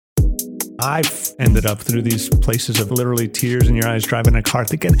I've ended up through these places of literally tears in your eyes driving a car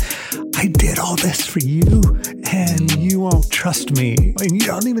thinking, I did all this for you and you won't trust me and you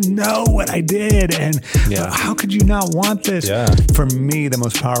don't even know what I did. And how could you not want this? Yeah. For me, the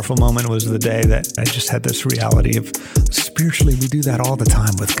most powerful moment was the day that I just had this reality of spiritually, we do that all the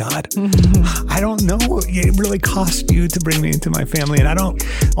time with God. I don't know. It really cost you to bring me into my family. And I don't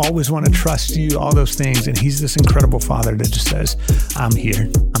always want to trust you, all those things. And he's this incredible father that just says, I'm here.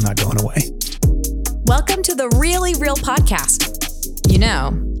 I'm not going away. Welcome to the Really Real Podcast. You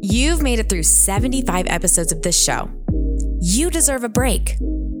know, you've made it through 75 episodes of this show. You deserve a break.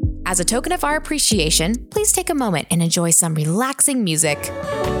 As a token of our appreciation, please take a moment and enjoy some relaxing music.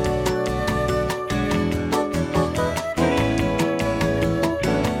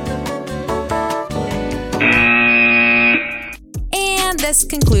 And this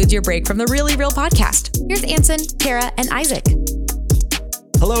concludes your break from the Really Real Podcast. Here's Hansen, Kara, and Isaac.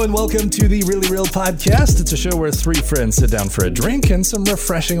 Hello and welcome to the Really Real Podcast. It's a show where three friends sit down for a drink and some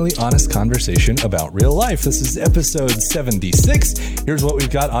refreshingly honest conversation about real life. This is episode 76. Here's what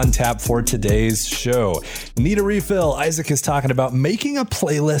we've got on tap for today's show. Need a refill? Isaac is talking about making a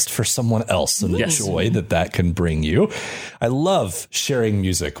playlist for someone else and the joy that can bring you. I love sharing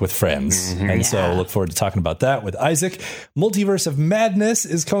music with friends. And so I look forward to talking about that with Isaac. Multiverse of Madness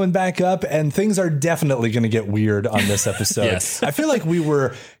is coming back up and things are definitely going to get weird on this episode. Yes. I feel like we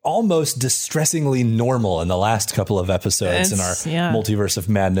were almost distressingly normal in the last couple of episodes in our Multiverse of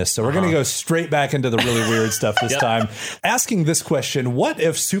Madness. So we're going to go straight back into the really weird stuff this time. Asking this question, what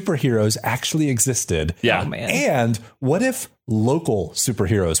if superheroes actually existed? Yeah. Oh, man. And what if local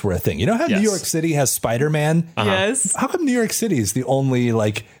superheroes were a thing? You know how New York City has Spider-Man? Yes. How come New York City is the only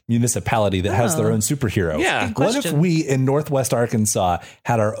municipality that has their own superhero? Yeah. What if we in Northwest Arkansas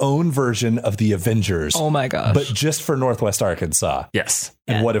had our own version of the Avengers? Oh my gosh. But just for Northwest Arkansas. Yes.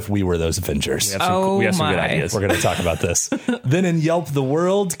 And what if we were those Avengers? We have some good ideas. We're going to talk about this. Then in Yelp the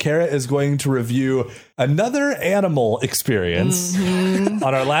World, Kara is going to review another animal experience. On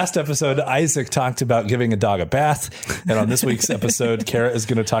our last episode, Isaac talked about giving a dog a bath. And on this week's episode, Kara is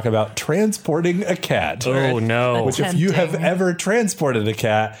going to talk about transporting a cat. Oh, no. Which if you have ever transported a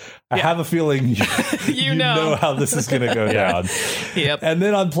cat, I have a feeling you know how this is going to go down. Yep. And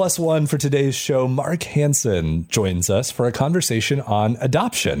then on plus one for today's show, Mark Hansen joins us for a conversation on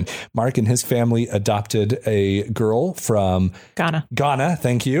adoption. Mark and his family adopted a girl from Ghana.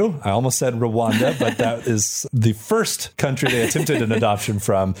 Thank you. I almost said Rwanda, but that is the first country they attempted an adoption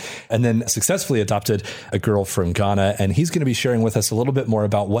from, and then successfully adopted a girl from Ghana. And he's going to be sharing with us a little bit more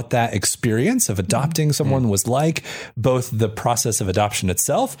about what that experience of adopting someone was like, both the process of adoption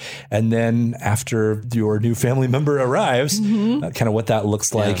itself, and then after your new family member arrives, kind of what that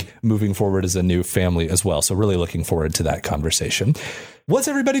looks like moving forward as a new family as well. So really looking forward to that conversation. What's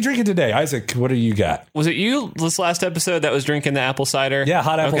everybody drinking today? Isaac, what do you got? Was it you this last episode that was drinking the apple cider? Yeah,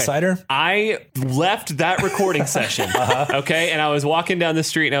 hot apple cider. I left that recording session. Okay. And I was walking down the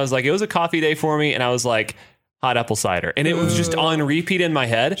street and I was like, it was a coffee day for me. And I was like, hot apple cider. And it was just on repeat in my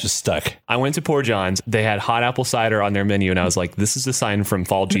head. Just stuck. I went to Poor John's. They had hot apple cider on their menu. And I was like, this is a sign from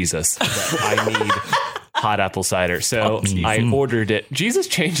Fall Jesus that I need hot apple cider. So I ordered it. Jesus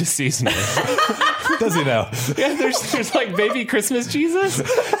changes seasonally. Does he now? Yeah, there's like baby Christmas Jesus.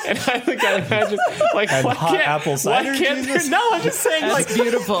 And I think I imagine like and why hot apple cider Jesus? No, I'm just saying That's like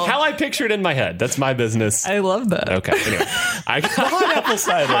beautiful. How I pictured in my head. That's my business. I love that. Okay. Anyway, I got hot apple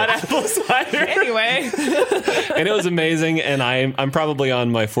cider. Hot apple cider. Anyway. And it was amazing. And I'm probably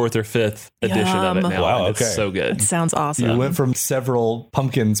on my fourth or fifth edition of it now. Wow, and it's so good. It sounds awesome. You went from several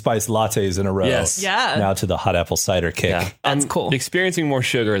pumpkin spice lattes in a row. Yes. Yeah. Now to the hot apple cider kick. Yeah. That's I'm cool. experiencing more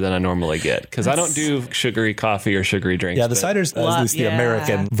sugar than I normally get because I don't do sugary coffee or sugary drinks. Yeah, the cider's at least the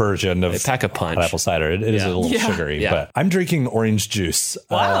American version of pack a punch. hot apple cider. It is a little sugary, but I'm drinking orange juice.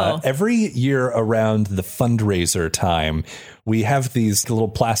 Wow. Every year around the fundraiser time, we have these little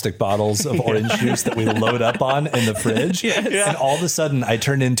plastic bottles of orange juice that we load up on in the fridge. Yes. Yeah. And all of a sudden I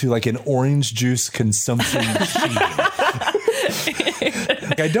turn into like an orange juice consumption machine.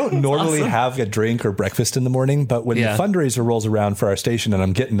 Like I don't normally have a drink or breakfast in the morning, but when the fundraiser rolls around for our station and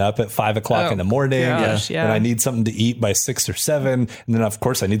I'm getting up at 5 o'clock in the morning and I need something to eat by 6 or 7, and then of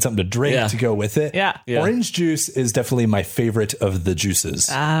course I need something to drink to go with it. Yeah. Orange juice is definitely my favorite of the juices.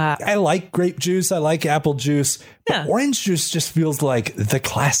 I like grape juice. I like apple juice. But orange juice just feels like the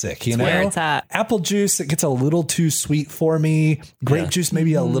classic, you know? Where it's at. Apple juice, it gets a little too sweet for me. Grape juice,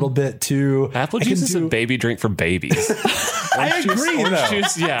 maybe a little bit too. Apple juice is a baby drink for babies. I agree, orange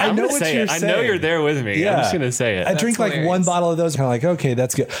juice, yeah. I know what you're saying. I know you're there with me. Yeah. I'm just going to say it. I drink like one bottle of those. Kind of like, okay,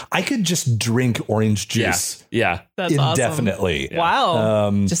 that's good. I could just drink orange juice. Yeah. That's awesome. indefinitely. Yeah.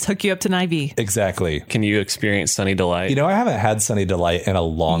 Wow. Just hook you up to an IV. Exactly. Can you experience Sunny Delight? You know, I haven't had Sunny Delight in a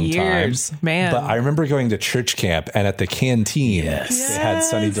long Years, time. man. But I remember going to church camp, and at the canteen, they had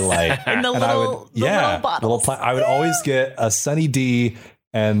Sunny Delight. And the and little bottles. I would always get a Sunny D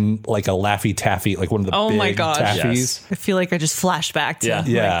and like a Laffy Taffy, like one of the big my gosh. taffies. Yes. I feel like I just flashed back to Yeah.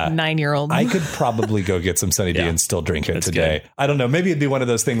 Yeah. 9-year-old. I could probably go get some Sunny D Yeah. and still drink it That's today. good. I don't know. Maybe it'd be one of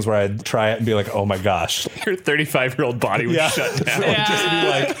those things where I'd try it and be like, oh my gosh. Your 35-year-old body would shut down. It would just be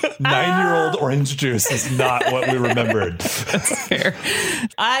like 9-year-old orange juice is not what we remembered. Fair.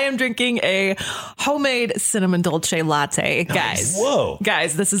 I am drinking a homemade cinnamon dolce latte, guys. Whoa.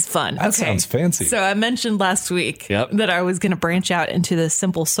 Guys, this is fun. That sounds fancy. So I mentioned last week that I was going to branch out into the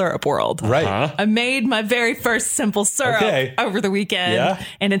simple syrup world. Right. I made my very first simple syrup over the weekend,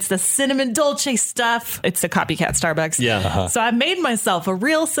 and it's the cinnamon dolce stuff. It's a copycat Starbucks. Yeah. So I made myself a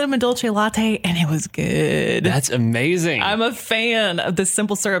real cinnamon dolce latte, and it was good. That's amazing. I'm a fan of the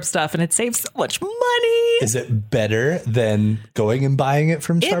simple syrup stuff, and it saves so much money. Is it better than going and buying it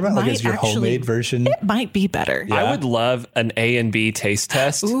from Starbucks? Like, is your homemade version? It might be better. I would love an A and B taste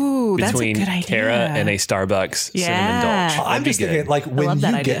test Ooh, that's a between good idea. Tara and a Starbucks cinnamon dolce. I'm just thinking, like, when love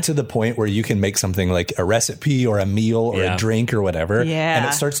that you idea. get to the point where you can make something like a recipe or a meal or a drink or whatever, and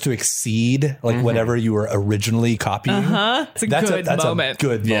it starts to exceed like whatever you were originally copying. It's a good moment. A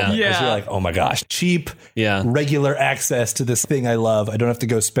good moment. Yeah. 'Cause you're like, oh my gosh, cheap, regular access to this thing I love. I don't have to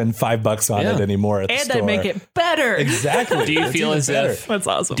go spend $5 on it anymore at the store. And I make it better. Exactly. Do you feel as if that's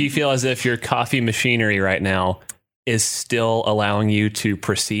awesome? Do you feel as if your coffee machinery right now is still allowing you to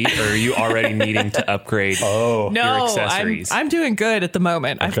proceed, or are you already needing to upgrade your accessories? I'm doing good at the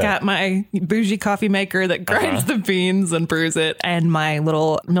moment. I've got my bougie coffee maker that grinds the beans and brews it, and my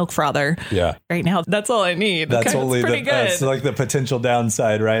little milk frother. Yeah. Right now, that's all I need. That's only pretty good. That's like the potential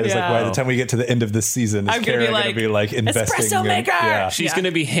downside, right? It's like by the time we get to the end of the season, is I'm Kara gonna going to be like investing espresso maker. She's going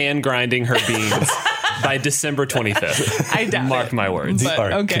to be hand grinding her beans by December 25th. I doubt Mark it. my words. The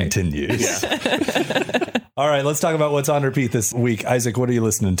art continues. All right, let's talk about what's on repeat this week. Isaac, what are you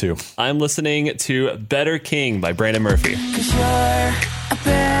listening to? I'm listening to Better King by Brandon Murphy. 'Cause you're a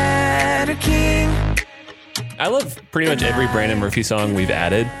better king. I love pretty much every Brandon Murphy song we've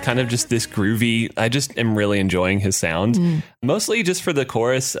added. Kind of just this groovy. I just am really enjoying his sound. Mostly just for the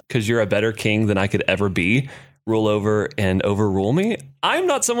chorus, because you're a better king than I could ever be. Rule over and overrule me. I'm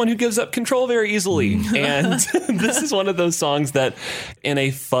not someone who gives up control very easily. And this is one of those songs that in a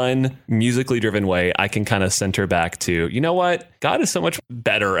fun, musically driven way, I can kind of center back to, you know what? God is so much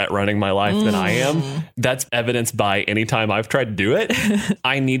better at running my life than I am. That's evidenced by any time I've tried to do it.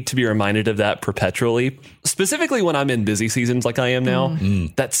 I need to be reminded of that perpetually, specifically when I'm in busy seasons like I am now.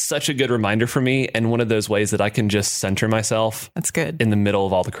 That's such a good reminder for me, and one of those ways that I can just center myself. That's good. In the middle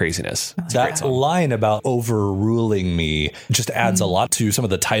of all the craziness. That line about overruling me just adds a lot to some of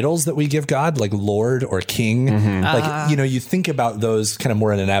the titles that we give God, like Lord or King. Like, you know, you think about those kind of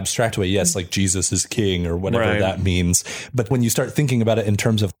more in an abstract way. Yes, like Jesus is king or whatever that means. But when you start thinking about it in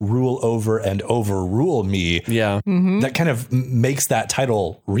terms of rule over and overrule me, that kind of makes that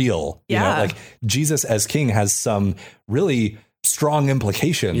title real. You know, like Jesus as king has some really strong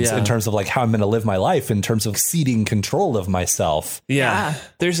implications in terms of like how I'm going to live my life, in terms of ceding control of myself.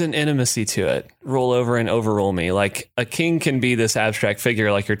 There's an intimacy to it. Rule over and overrule me. Like a king can be this abstract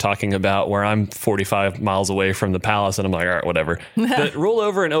figure like you're talking about, where I'm 45 miles away from the palace and I'm like, all right, whatever. But rule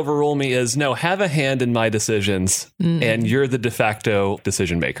over and overrule me is, no, have a hand in my decisions and you're the de facto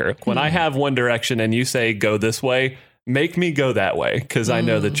decision maker. When I have one direction and you say go this way, make me go that way, because I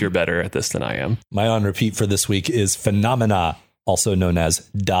know that you're better at this than I am. My on repeat for this week is Phenomena, also known as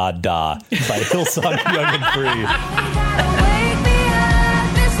Da Da by Hillsong Young and Free.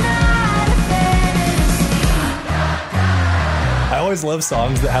 I always love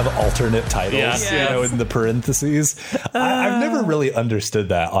songs that have alternate titles, you know, in the parentheses. I've never really understood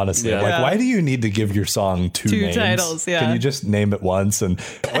that, honestly. Like, why do you need to give your song two names? titles, Can you just name it once? And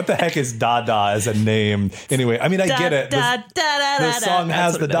what the heck is Da Da as a name? Anyway, I mean, I get it. The song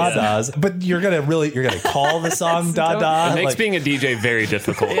has the Da-Das, but you're going to call the song Da Da. It makes like, being a DJ very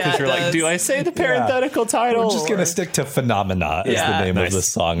difficult, because you're like, do I say the parenthetical title? We're just going to stick to Phenomena as the name of the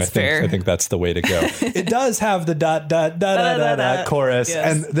song. I think that's the way to go. It does have the da da da da da da chorus,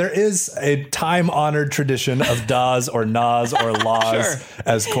 and there is a time-honored tradition of das or nas or laws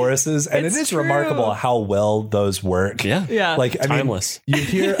as choruses, and it is remarkable how well those work. Like, I timeless. mean, you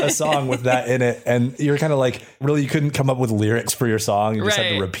hear a song with that in it, and you're kind of like, really, you couldn't come up with lyrics for your song. You just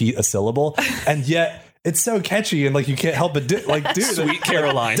had to repeat a syllable, and yet it's so catchy and like you can't help but do Sweet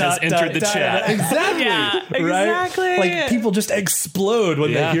Caroline has entered the chat. Exactly. Yeah, right? exactly. Like people just explode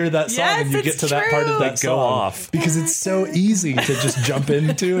when they hear that song and you get to that part of that song. Go off. Because it's so easy to just jump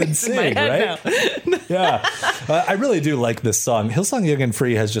into and sing, right? Yeah. I really do like this song. Hillsong Young and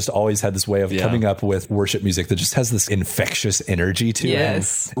Free has just always had this way of coming up with worship music that just has this infectious energy to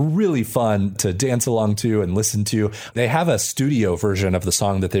it. Really fun to dance along to and listen to. They have a studio version of the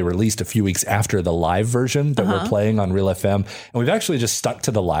song that they released a few weeks after the live version that we're playing on Real FM. And we've actually just stuck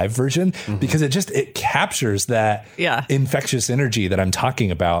to the live version because it captures that infectious energy that I'm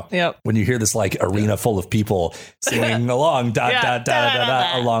talking about. When you hear this like arena full of people singing along,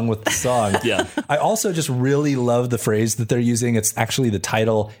 along with the song. I also just really love the phrase that they're using. It's actually the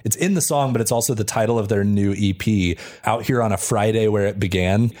title. It's in the song, but it's also the title of their new EP, Out Here on a Friday Where It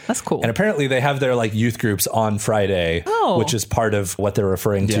Began. That's cool. And apparently they have their like youth groups on Friday, which is part of what they're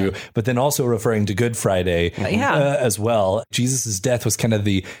referring to, but then also referring to Good Friday as well. Jesus' death was kind of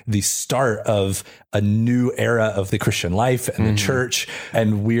the start of a new era of the Christian life and the church.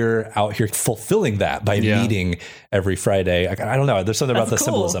 And we're out here fulfilling that by meeting every Friday. I don't know. There's something about the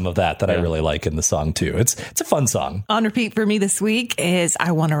symbolism of that I really like in the song too. It's a fun song. On repeat for me this week is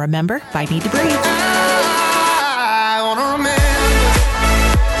I Want to Remember by Need to Breathe. I want to remember.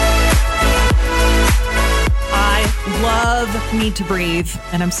 Love Need to Breathe,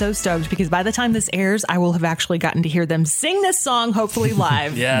 and I'm so stoked because by the time this airs, I will have actually gotten to hear them sing this song, hopefully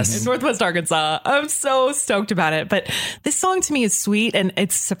live in Northwest Arkansas. I'm so stoked about it. But this song to me is sweet, and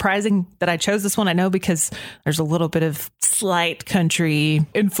it's surprising that I chose this one. I know because there's a little bit of slight country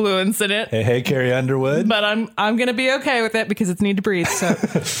influence in it. Hey, Carrie Underwood. But I'm going to be okay with it because it's Need to Breathe, so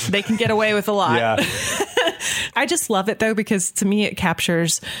they can get away with a lot. Yeah. I just love it, though, because to me, it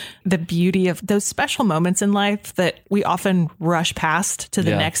captures the beauty of those special moments in life that we often rush past to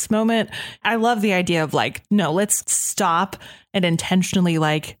the next moment. I love the idea of like, no, let's stop and intentionally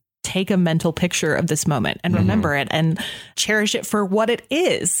like take a mental picture of this moment and remember it and cherish it for what it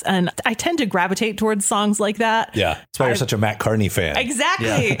is. And I tend to gravitate towards songs like that. Yeah. That's why you're such a Matt Carney fan. Exactly.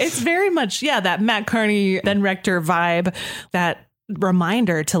 Yeah. It's very much, that Matt Carney, then Rector vibe, that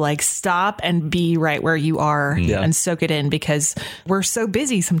reminder to like stop and be right where you are and soak it in, because we're so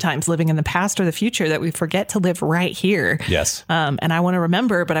busy sometimes living in the past or the future that we forget to live right here. Yes. And I want to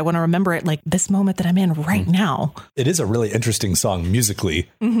remember, but I want to remember it like this moment that I'm in right now. It is a really interesting song musically.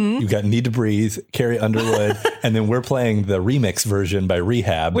 You've got Need to Breathe, Carrie Underwood, and then we're playing the remix version by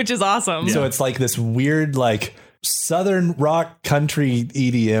Rehab, which is awesome. So it's like this weird, like Southern rock country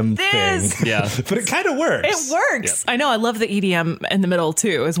EDM thing. Yeah. But it kind of works. It works. I know. I love the EDM in the middle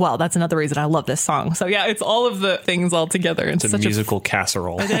too, as well. That's another reason I love this song. So yeah, it's all of the things all together. It's a musical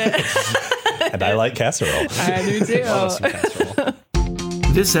casserole. And I like casserole. I do too. Love some casserole.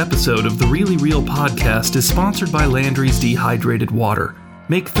 This episode of the Really Real podcast is sponsored by Landry's Dehydrated Water.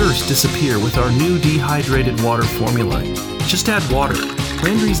 Make thirst disappear with our new dehydrated water formula. Just add water.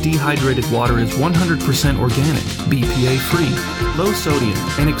 Landry's Dehydrated Water is 100% organic, BPA-free, low sodium,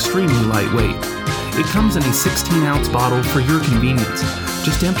 and extremely lightweight. It comes in a 16-ounce bottle for your convenience.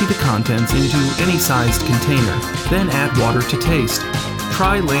 Just empty the contents into any sized container, then add water to taste.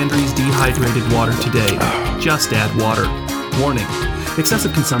 Try Landry's Dehydrated Water today. Just add water. Warning: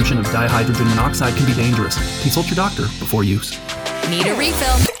 excessive consumption of dihydrogen monoxide can be dangerous. Consult your doctor before use. Need a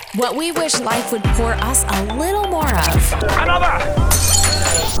refill? What we wish life would pour us a little more of. Another!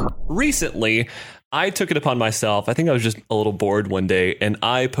 Recently, I took it upon myself. I think I was just a little bored one day, and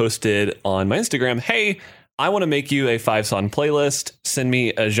I posted on my Instagram, hey, I want to make you a 5-song playlist. Send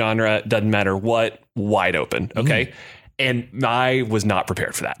me a genre, doesn't matter what, wide open. Okay. And I was not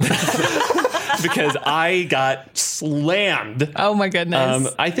prepared for that. Because I got slammed. Oh my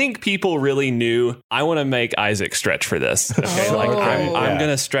goodness. I think people really knew I want to make Isaac stretch for this. Okay, I'm going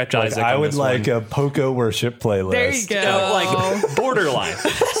to stretch Isaac. I on would this like one. a Poco worship playlist. There you go. Like borderline.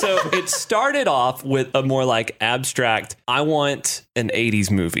 So it started off with a more like abstract, I want an 80s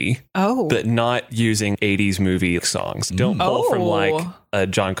movie, but not using 80s movie songs. Don't pull from like a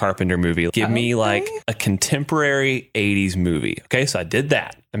John Carpenter movie. Give me like a contemporary 80s movie. Okay, so I did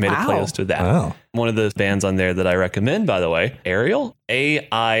that. I made a playlist with that. Wow. One of the bands on there that I recommend, by the way, Ariel,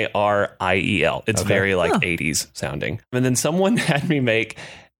 Airiel. It's very like 80s sounding. And then someone had me make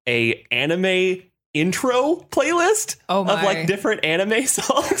a anime intro playlist of like different anime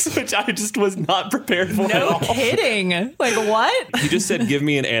songs, which I just was not prepared for at all. No kidding. Like what? He just said, give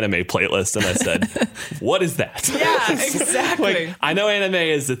me an anime playlist. And I said, what is that? Yeah, exactly. Like, I know anime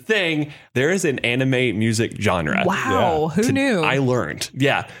is a thing. There is an anime music genre. Wow. Who knew? I learned.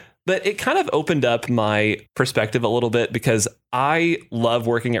 Yeah. But it kind of opened up my perspective a little bit because I love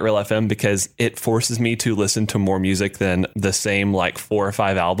working at Real FM because it forces me to listen to more music than the same like 4 or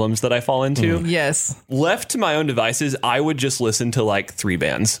 5 albums that I fall into. Yes. Left to my own devices, I would just listen to like 3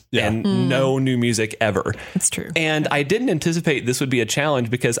 bands and no new music ever. That's true. And I didn't anticipate this would be a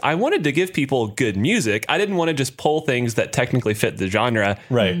challenge because I wanted to give people good music. I didn't want to just pull things that technically fit the genre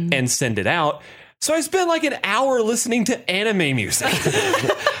and send it out. So I spent like an hour listening to anime music.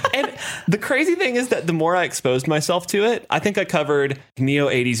 And the crazy thing is that the more I exposed myself to it, I think I covered neo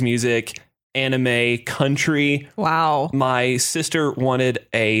 80s music, anime, country. Wow. My sister wanted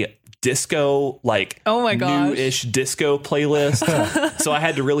a disco, like new-ish disco playlist. So I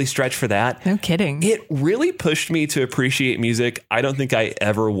had to really stretch for that. No kidding. It really pushed me to appreciate music I don't think I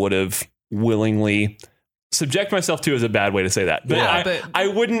ever would have willingly subject myself to is a bad way to say that. But I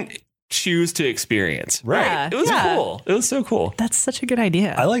wouldn't choose to experience. Right. It was cool. It was so cool. That's such a good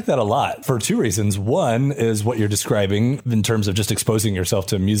idea. I like that a lot for 2 reasons. One is what you're describing in terms of just exposing yourself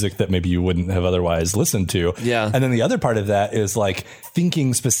to music that maybe you wouldn't have otherwise listened to. Yeah. And then the other part of that is like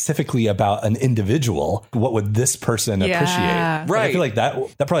thinking specifically about an individual. What would this person appreciate? Right. I feel like that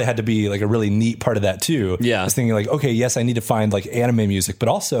probably had to be like a really neat part of that too. Yeah. I was thinking like, okay, yes, I need to find like anime music, but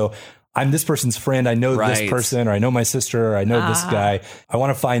also I'm this person's friend. I know this person, or I know my sister, or I know this guy. I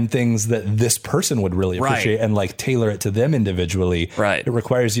want to find things that this person would really appreciate and like tailor it to them individually. Right. It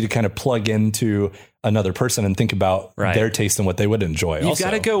requires you to kind of plug into another person and think about their taste and what they would enjoy. You've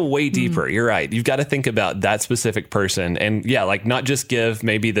got to go way deeper. You're right. You've got to think about that specific person and like not just give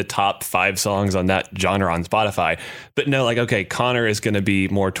maybe the top 5 songs on that genre on Spotify, but no, like, okay, Connor is going to be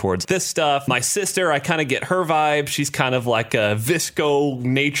more towards this stuff. My sister, I kind of get her vibe. She's kind of like a visco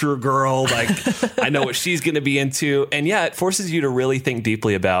nature girl. Like I know what she's going to be into. And it forces you to really think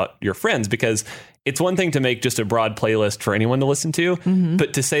deeply about your friends because it's one thing to make just a broad playlist for anyone to listen to,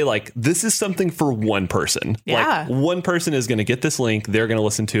 but to say like, this is something for one person. Yeah. Like one person is going to get this link. They're going to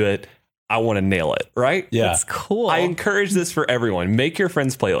listen to it. I want to nail it. Right. Yeah. That's cool. I encourage this for everyone. Make your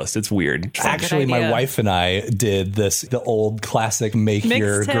friends playlist. It's weird. Actually, my wife and I did the old classic make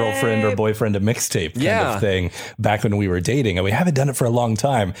your girlfriend or boyfriend a mixtape kind of thing back when we were dating. And we haven't done it for a long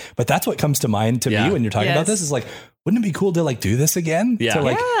time. But that's what comes to mind to me when you're talking about this is like, wouldn't it be cool to like do this again? Yeah. To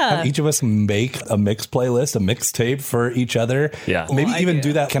like have each of us make a mix playlist, a mixtape for each other. Yeah. Maybe even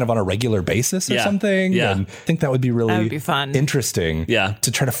do that kind of on a regular basis or something. Yeah. And I think that would be really fun. Interesting. Yeah.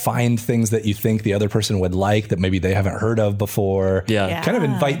 To try to find things that you think the other person would like that maybe they haven't heard of before. Yeah. Kind of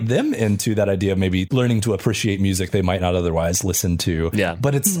invite them into that idea of maybe learning to appreciate music they might not otherwise listen to. Yeah.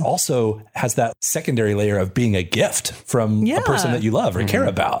 But it's also has that secondary layer of being a gift from a person that you love or care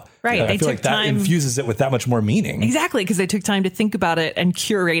about. Right. I feel like that infuses it with that much more meaning. Exactly, because they took time to think about it and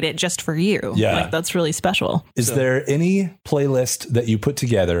curate it just for you. Yeah. Like, that's really special. Is there any playlist that you put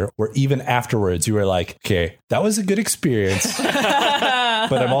together where even afterwards you were like, okay, that was a good experience,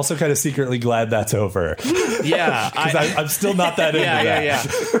 but I'm also kind of secretly glad that's over? Yeah. Because I'm still not that into that.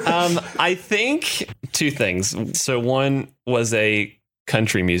 Yeah. I think 2 things. So one was a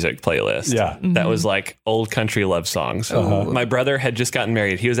country music playlist. Yeah. That was like old country love songs. My brother had just gotten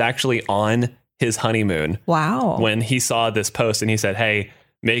married. He was actually on his honeymoon. Wow. When he saw this post and he said, hey,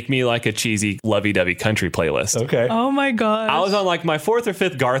 make me like a cheesy lovey-dovey country playlist. Okay. Oh my God. I was on like my 4th or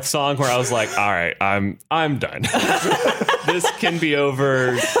 5th Garth song where I was like, all right, I'm done. This can be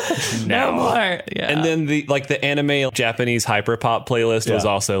over now. No more. Yeah. And then the anime Japanese hyperpop playlist was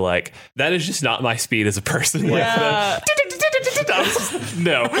also like, that is just not my speed as a person. Yeah.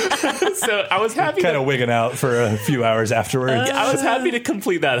 No. So I was happy kind of wigging out for a few hours afterwards. I was happy to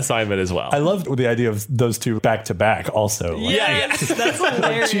complete that assignment as well. I loved the idea of those 2 back to back also. Like, That's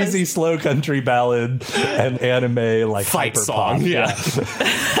hilarious. cheesy slow country ballad and anime like fight hyper song. pop. Yeah.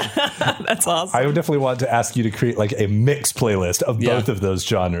 That's awesome. I would definitely want to ask you to create like a mix playlist of both of those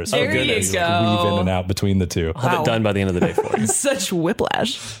genres. There you Just go. weave in and out between the 2. I'll have it done by the end of the day for you. Such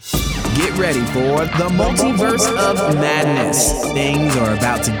whiplash. Get ready for the multiverse of madness. Things are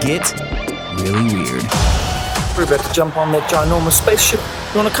about to get really weird. We're about to jump on that ginormous spaceship.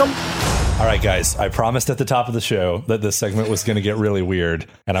 You want to come? All right, guys, I promised at the top of the show that this segment was going to get really weird,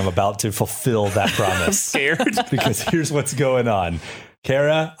 and I'm about to fulfill that promise. Scared? Because here's what's going on.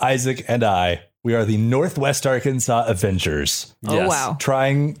 Kara, Isaac, and I, we are the Northwest Arkansas Avengers. Oh, Yes. wow.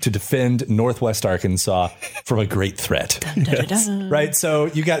 Trying to defend Northwest Arkansas from a great threat. Right? So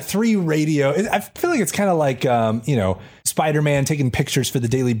you got 3 radio. I feel like it's kind of like, Spider-Man taking pictures for the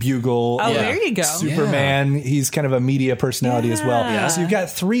Daily Bugle. Oh, there you go. Superman, he's kind of a media personality as well. Yeah. So you've got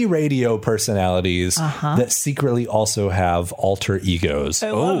 3 radio personalities that secretly also have alter egos.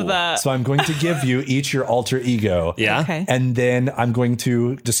 I love that. So I'm going to give you each your alter ego. Yeah. Okay. And then I'm going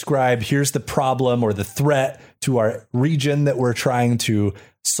to describe, here's the problem or the threat to our region that we're trying to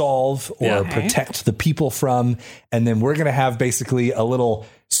solve or protect the people from. And then we're going to have basically a little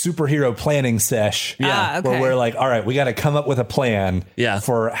superhero planning sesh where we're like, all right, we got to come up with a plan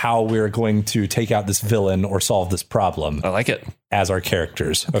for how we're going to take out this villain or solve this problem. I like it. As our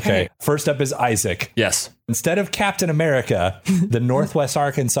characters. Okay. First up is Isaac. Yes. Instead of Captain America, the Northwest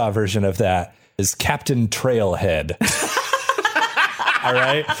Arkansas version of that is Captain Trailhead. All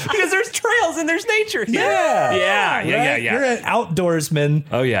right. Because there's trails and there's nature. Yeah. You're an outdoorsman.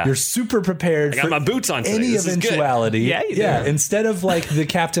 Oh, yeah. You're super prepared. I got my boots on today. Any This is good. eventuality. Yeah, you do. Instead of like the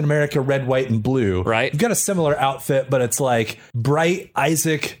Captain America red, white, and blue. Right. You've got a similar outfit, but it's like bright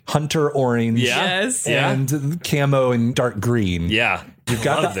Isaac Hunter orange. Yeah. Yes. And camo and dark green. Yeah. You've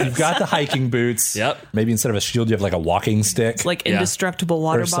got the hiking boots. Yep. Maybe instead of a shield, you have like a walking stick. It's like indestructible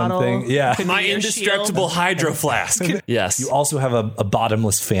water or something. bottle. Yeah. Could My be your indestructible shield. hydro flask. Yes. You also have a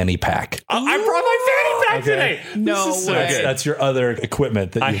bottomless fanny pack. I brought my fanny pack today. No This is so way. good. That's your other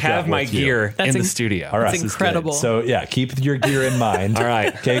equipment that I you've have got my with you. gear That's in the studio. All right. That's incredible. So yeah, keep your gear in mind. All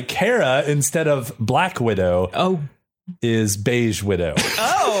right. Okay. Kara, instead of Black Widow, is Beige Widow.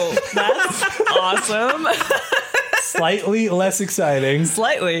 Oh, that's awesome. Slightly less exciting.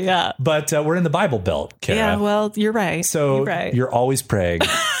 Slightly, yeah. But we're in the Bible Belt, Kara. Yeah, well, you're right. So you're right. you're always praying.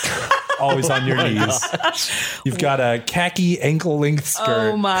 Always on your knees. You've got a khaki ankle-length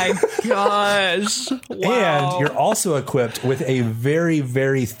skirt. Oh my gosh. Wow. And you're also equipped with a very,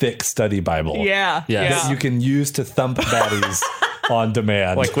 very thick study Bible. Yeah. That you can use to thump baddies on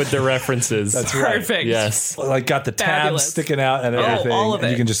demand. Like with the references. That's right. Perfect. Yes. Like got the tabs Fabulous. sticking out and everything. all of and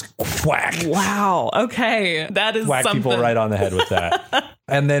it. you can just whack. Wow. Okay. That is Whack something. people right on the head with that.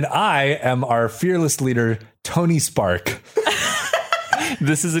 And then I am our fearless leader, Tony Spark.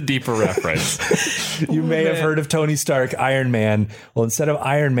 This is a deeper reference. You may have heard of Tony Stark, Iron Man. Well, instead of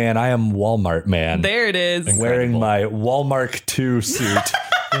Iron Man, I am Walmart Man. There it is. Wearing my Walmart 2 suit.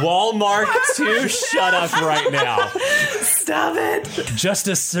 Walmart 2, shut up right now. Stop it.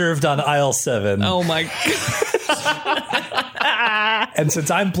 Justice served on aisle 7. Oh my. And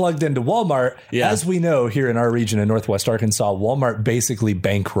since I'm plugged into Walmart, as we know here in our region in Northwest Arkansas, Walmart basically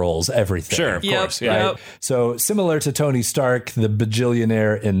bankrolls everything. Sure, of course. Right? Yeah. Yep. So similar to Tony Stark, the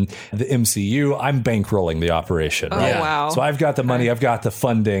bajillionaire in the MCU, I'm bankrolling the operation. Oh, Right? wow. So I've got the money, I've got the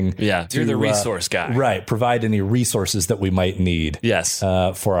funding. Yeah, you're the resource guy. Right. Provide any resources that we might need. Yes.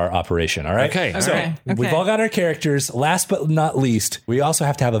 For our operation. All right. Okay. So Okay. we've all got our characters. Last but not least, we also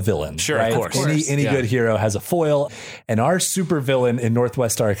have to have a villain. Sure, right? of course. Any Yeah. good hero has a foil, and our super villain in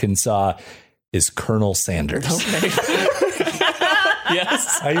Northwest Arkansas is Colonel Sanders.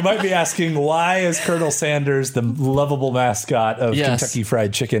 Yes. Now, you might be asking, why is Colonel Sanders, the lovable mascot of Yes. Kentucky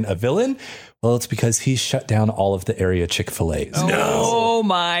Fried Chicken, a villain? Well, it's because he shut down all of the area Chick-fil-A's. Oh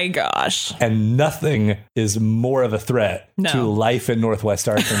my gosh. And nothing is more of a threat No. to life in Northwest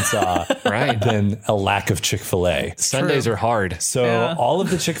Arkansas Right. than a lack of Chick-fil-A. Sundays are hard. So Yeah. all of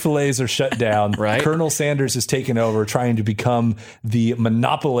the Chick-fil-A's are shut down. Right. Colonel Sanders is taken over, trying to become the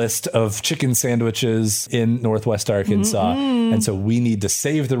monopolist of chicken sandwiches in Northwest Arkansas. And so we need to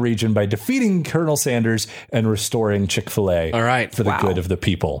save the region by defeating Colonel Sanders and restoring Chick-fil-A. All right. For the good of the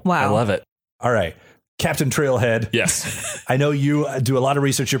people. Wow. I love it. All right. Captain Trailhead. Yes. I know you do a lot of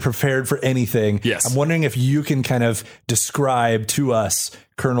research. You're prepared for anything. Yes. I'm wondering if you can kind of describe to us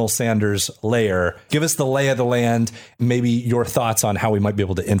Colonel Sanders' lair. Give us the lay of the land, maybe your thoughts on how we might be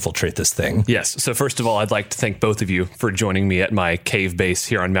able to infiltrate this thing. Yes. So first of all, I'd like to thank both of you for joining me at my cave base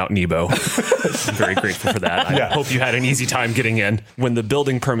here on Mount Nebo. I'm very grateful for that. I hope you had an easy time getting in. When the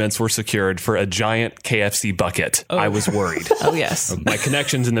building permits were secured for a giant KFC bucket, I was worried. Oh, yes. My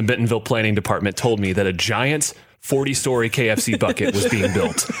connections in the Bentonville Planning Department told me that a giant 40-story KFC bucket was being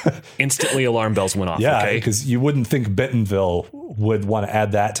built. Instantly, alarm bells went off. Yeah, okay? because you wouldn't think Bentonville would want to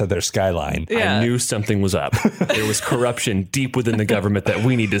add that to their skyline. Yeah. I knew something was up. There was corruption deep within the government that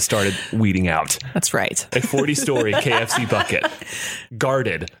we need to start weeding out. That's right. A 40-story KFC bucket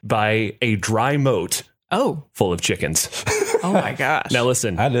guarded by a dry moat full of chickens. Oh my gosh. Now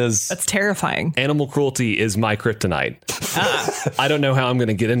listen, That's terrifying. animal cruelty is my kryptonite. I don't know how I'm going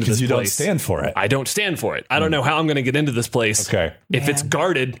to get into this place. You don't stand for it. I don't stand for it. I don't know how I'm going to get into this place. Okay. If it's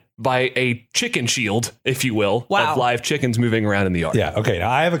guarded by a chicken shield, if you will, Wow. of live chickens moving around in the yard. Yeah. Okay. Now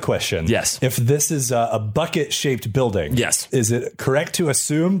I have a question. Yes. If this is a bucket-shaped building, Yes. is it correct to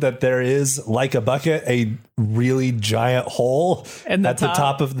assume that there is, like a bucket, a really giant hole In the at the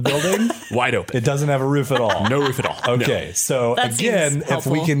top of the building? Wide open. It doesn't have a roof at all. No roof at all. Okay. So That again, seems if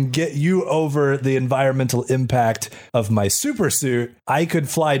we helpful. can get you over the environmental impact of my super suit, I could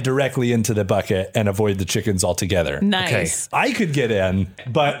fly directly into the bucket and avoid the chickens altogether. Nice. I could get in,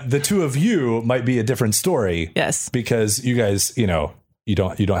 but the two of you might be a different story. Yes. Because you guys, you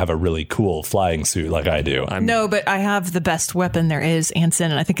don't have a really cool flying suit like I do. No, but I have the best weapon there is,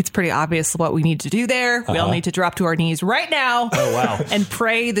 Hansen, and I think it's pretty obvious what we need to do there. We all need to drop to our knees right now. Oh, wow. And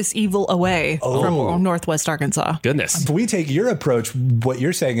pray this evil away from Northwest Arkansas. Goodness. If we take your approach, what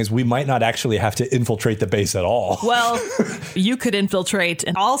you're saying is we might not actually have to infiltrate the base at all. Well, you could infiltrate,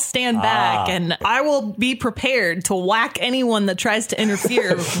 and I'll stand back, and I will be prepared to whack anyone that tries to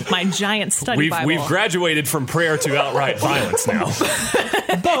interfere with my giant study Bible. We've graduated from prayer to outright violence now.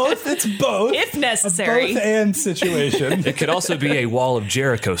 Both. It's both. If necessary. Both and situation. It could also be a Wall of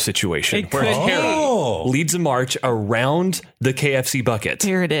Jericho situation It where could be. Kara leads a march around the KFC bucket.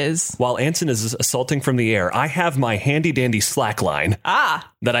 Here it is. While Anson is assaulting from the air, I have my handy dandy slack line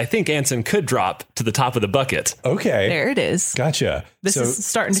that I think Anson could drop to the top of the bucket. Okay. There it is. Gotcha. This is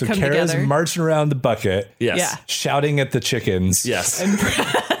starting to come Kara's together. marching around the bucket. Yes. Yeah. Shouting at the chickens. Yes.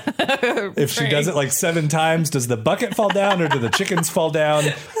 If she does it like 7 times, does the bucket fall down or do the chickens fall down?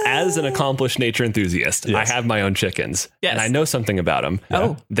 As an accomplished nature enthusiast, Yes. I have my own chickens. Yes. And I know something about them.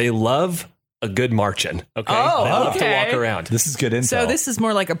 Oh. They love a good marching. Okay. Oh, they love to okay. walk around. This is good intel. So this is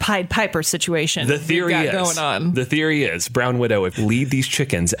more like a Pied Piper situation. The theory we've is got going on. The theory is Brown Widow would lead these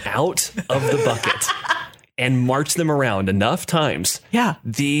chickens out of the bucket and march them around enough times. Yeah.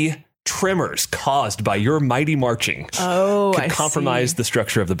 The tremors caused by your mighty marching could I compromise see. the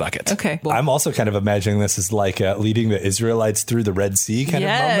structure of the bucket. Okay. Well, I'm also kind of imagining this as like leading the Israelites through the Red Sea kind of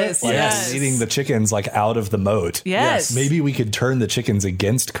Yes, moment. Like yes. leading the chickens like out of the moat. Yes. Maybe we could turn the chickens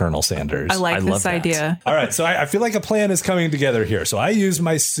against Colonel Sanders. I like I this love that. idea. All right, so I feel like a plan is coming together here. So I use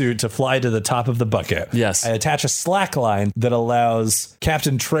my suit to fly to the top of the bucket. Yes. I attach a slack line that allows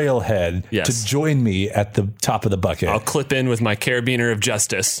Captain Trailhead Yes. to join me at the top of the bucket. I'll clip in with my carabiner of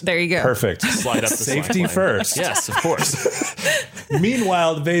justice. There you go. Perfect. Slide up the Safety slack line. first. Yes, of course.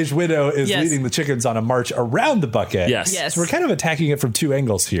 Meanwhile, the Beige Widow is Yes. leading the chickens on a march around the bucket. Yes. Yes. So we're kind of attacking it from 2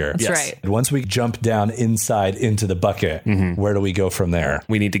 angles here. That's Yes. right. And once we jump down inside into the bucket, where do we go from there?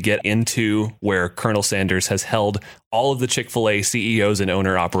 We need to get into where Colonel Sanders has held all of the Chick-fil-A CEOs and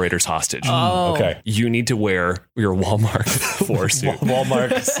owner-operators hostage. Oh. Okay. You need to wear your Walmart 4 suit.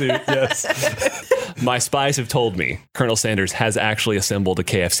 Walmart suit, yes. My spies have told me Colonel Sanders has actually assembled a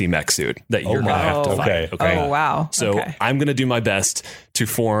KFC mech suit that you're going to my. have to Okay. fight. Okay. Oh, wow. So Okay. I'm going to do my best to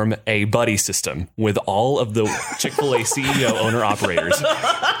form a buddy system with all of the Chick-fil-A CEO owner operators.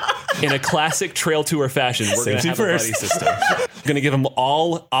 In a classic trail tour fashion, we're going to Safety have first. a buddy system. We're going to give them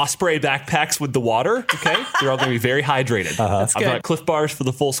all Osprey backpacks with the water. Okay. They're all going to be very hydrated. I've good. got Cliff Bars for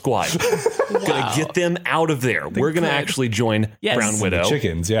the full squad. Going to get them out of there. We're going to good. actually join Yes. Brown Widow.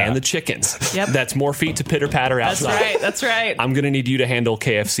 chickens, yeah. And the chickens. Yep. That's more feet to pitter patter That's outside. right. That's right. I'm going to need you to handle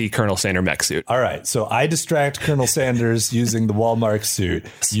KFC Colonel Sanders mech suit. All right, so I distract Colonel Sanders using the Walmart suit.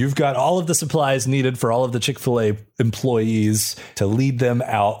 You've got all of the supplies needed for all of the Chick-fil-A employees to lead them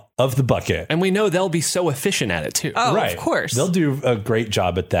out of the bucket. And we know they'll be so efficient at it too. Oh, Right. of course. They'll do a great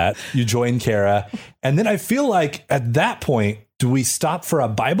job at that. You join Kara. And then I feel like at that point, do we stop for a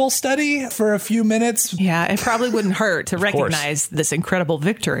Bible study for a few minutes? Yeah, it probably wouldn't hurt to recognize this incredible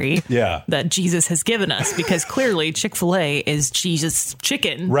victory Yeah. that Jesus has given us, because clearly Chick-fil-A is Jesus'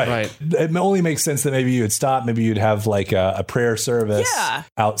 chicken. Right. It only makes sense that maybe you would stop. Maybe you'd have like a prayer service Yeah.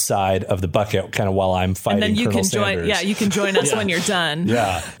 outside of the bucket kind of while I'm fighting And then you Colonel can join. Sanders. Yeah, you can join us when you're done.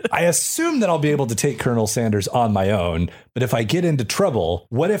 Yeah. I assume that I'll be able to take Colonel Sanders on my own. But if I get into trouble,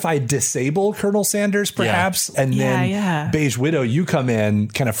 what if I disable Colonel Sanders perhaps? And then Yeah. Beige Widow, you come in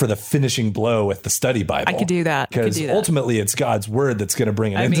kind of for the finishing blow with the study Bible. I could do that. I could Because do that. ultimately it's God's word that's going to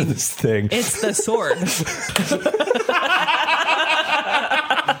bring it I into mean, this thing. It's the sword.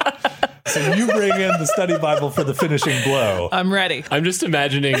 So you bring in the study Bible for the finishing blow. I'm ready. I'm just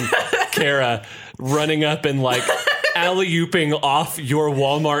imagining Kara running up and like alley-ooping off your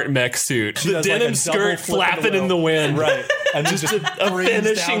Walmart mech suit. The does like a denim double skirt flip flapping in the wind. Right. And just a brings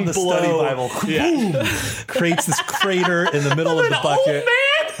finishing down the blow. study Bible. Yeah. Boom. Creates this crater in the middle of the bucket.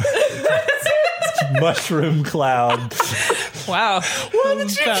 Mushroom cloud. Wow.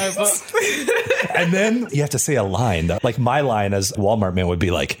 And then you have to say a line. Like my line as Walmart man would be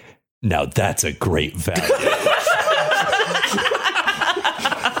like, now that's a great value.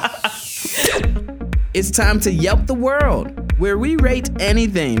 It's time to Yelp the world, where we rate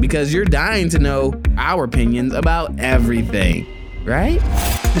anything because you're dying to know our opinions about everything, right?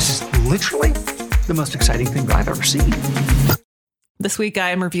 This is literally the most exciting thing that I've ever seen. This week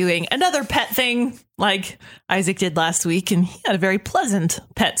I am reviewing another pet thing like Isaac did last week, and he had a very pleasant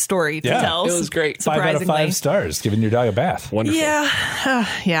pet story to tell. It was great. 5 out of 5 stars, giving your dog a bath. Wonderful. Yeah.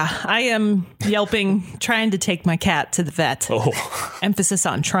 I am yelping, trying to take my cat to the vet. Oh. Emphasis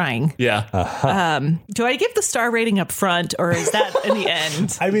on trying. Yeah. Do I give the star rating up front, or is that in the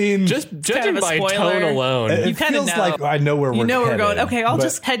end? I mean, Just judging kind of a by spoiler. tone alone. You kind of feels know. like I know where we're we're headed, going. Okay, I'll but-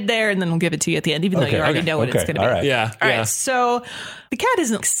 just head there, and then we'll give it to you at the end, even though you already know what it's going to be. All right. Yeah. All right, so the cat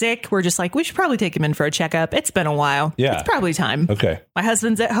isn't sick. We're just like, we should probably take him in for a checkup. It's been a while. Yeah. It's probably time. Okay. My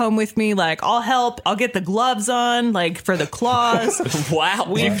husband's at home with me. Like, I'll help. I'll get the gloves on, like, for the claws. Wow.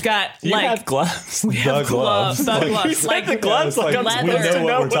 We've got, You like... have gloves. We have gloves. The gloves. Like the gloves. Like, leather. we know what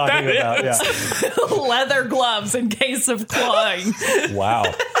we're what talking that about. Yeah. leather gloves in case of clawing. Wow.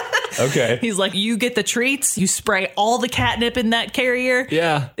 Okay. He's like, you get the treats. You spray all the catnip in that carrier.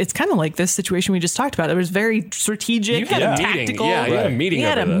 Yeah. It's kind of like this situation we just talked about. It was very strategic You had and a meeting. tactical. Yeah, you had a Right. meeting We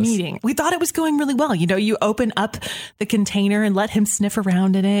had a over this. meeting. We thought it was going really well. You know, you open up the container and let him sniff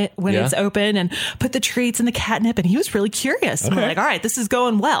around in it when Yeah. it's open and put the treats in the catnip. And he was really curious. And we're Okay. like, all right, this is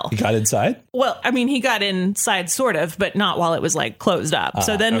going well. You got inside? Well, I mean, he got inside sort of, but not while it was like closed up.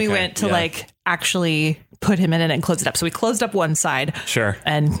 So then we okay. went to Yeah. like actually put him in it and close it up. So we closed up one side. Sure.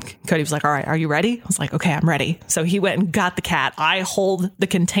 And Cody was like, all right, are you ready? I was like, okay, I'm ready. So he went and got the cat. I hold the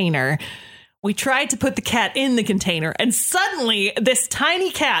container. We tried to put the cat in the container, and suddenly this tiny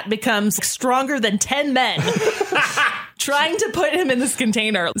cat becomes stronger than 10 men. Trying to put him in this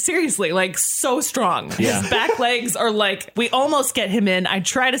container. Seriously, like so strong. Yeah. His back legs are like, we almost get him in. I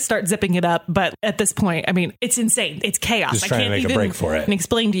try to start zipping it up, but at this point, I mean, it's insane. It's chaos. Just I trying to can't make a even break for it.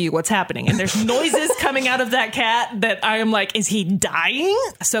 explain to you what's happening. And there's noises coming out of that cat that I am like, is he dying?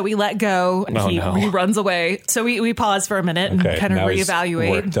 So we let go and he runs away. So we pause for a minute and kind of now he's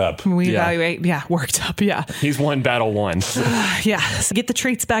reevaluate. worked up. We Yeah. evaluate. Yeah, worked up. Yeah. He's won battle one. Yeah. So get the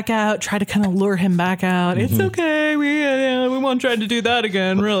treats back out. Try to kind of lure him back out. It's okay. We won't try to do that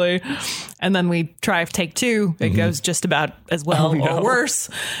again, really. And then we try take 2. It goes just about as well or worse.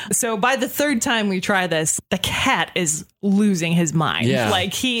 So by the 3rd time we try this, the cat is losing his mind. Yeah.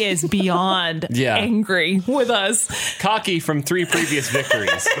 Like he is beyond angry with us. Cocky from 3 previous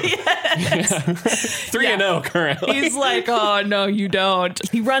victories. 3-0 currently. He's like, oh, no, you don't.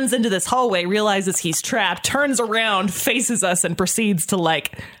 He runs into this hallway, realizes he's trapped, turns around, faces us, and proceeds to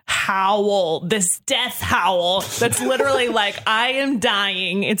like howl, this death howl that's literally like, I am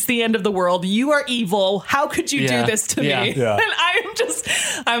dying. It's the end of the world. You are evil. How could you do this to me? Yeah.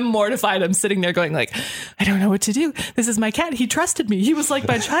 And I'm mortified. I'm sitting there going like, I don't know what to do. This is my cat. He trusted me. He was like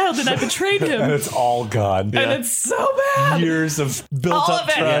my child and I betrayed him. And it's all gone. And it's so bad. Years of built All up of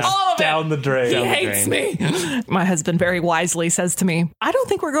it, trust all of it. down the drain. He hates me. My husband very wisely says to me, I don't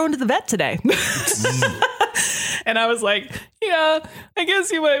think we're going to the vet today. And I was like, yeah, I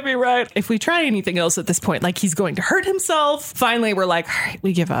guess you might be right. If we try anything else at this point, like he's going to hurt himself. Finally, we're like, all right,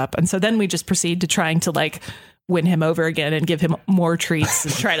 we give up. And so then we just proceed to trying to like win him over again and give him more treats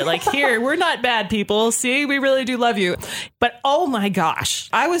and try to like, here, we're not bad people. See, we really do love you. But oh my gosh,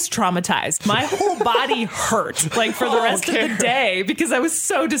 I was traumatized. My whole body hurt like for the rest of the day because I was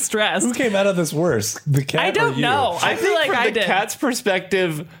so distressed. Who came out of this worse? The cat I don't or you? know. I feel like from I the did. cat's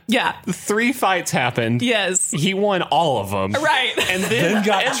perspective, Yeah. 3 fights happened. Yes. He won all of them. Right. And then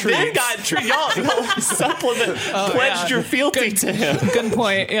got and then treats. got treats. Y'all supplement pledged your fealty to him. Good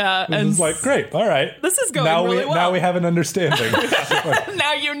point. Yeah. And it's like, great, all right. This is going now really well. Now we have an understanding.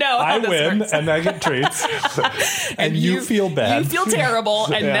 Now you know how I this win works. and I get treats. and you feel bad. You feel terrible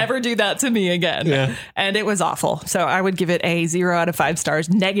and Yeah. never do that to me again. Yeah. And it was awful. So I would give it a 0 out of 5 stars,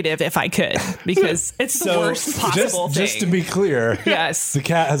 negative if I could, because it's the worst possible thing. Just to be clear, Yes. the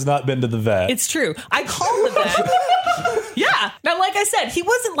cat has not been to the vet. It's true. I called the vet. Yeah. Now, like I said, he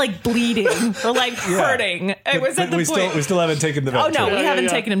wasn't like bleeding or like hurting. It was But at the we point. still haven't taken the vet. Oh no, to it. we haven't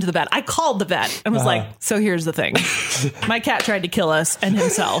taken him to the vet. I called the vet and was like, so here's the thing. My cat tried to kill us and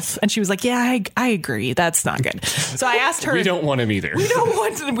himself. And she was like, yeah, I agree. That's not good. So I asked her. We don't want him either. We don't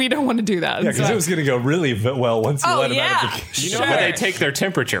want to do that. Yeah, because it was going to go really well once you let him out of the You know how they take their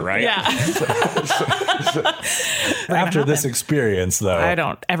temperature, right? Yeah. After this experience, though, I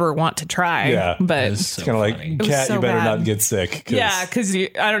don't ever want to try. Yeah. But it's kind of like, was cat, so you better bad. not get sick. yeah, because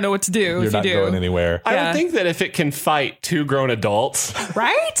I don't know what to do You're if not you do. going anywhere. I Yeah. would think that if it can fight 2 grown adults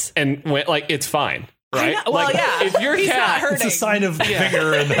Right? and went like it's fine. right? Well, yeah. If your He's not cat, hurting. It's a sign of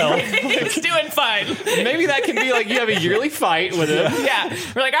vigor and health. He's doing fine. maybe that can be like you have a yearly fight with him. Yeah.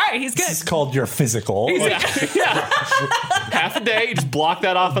 We're like, all right, he's good. It's called your physical. Yeah. Half a day, you just block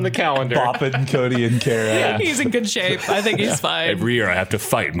that off on the calendar. Bopping Cody and Karen. He's in good shape. I think he's fine. Every year I have to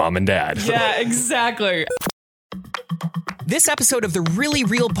fight mom and dad. Yeah, exactly. This episode of the Really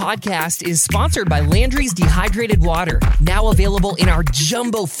Real podcast is sponsored by Landry's Dehydrated Water, now available in our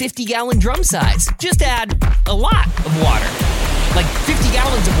jumbo 50-gallon drum size. Just add a lot of water, like 50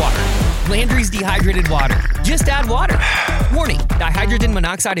 gallons of water. Landry's Dehydrated Water. Just add water. Warning, dihydrogen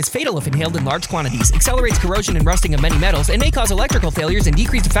monoxide is fatal if inhaled in large quantities, accelerates corrosion and rusting of many metals, and may cause electrical failures and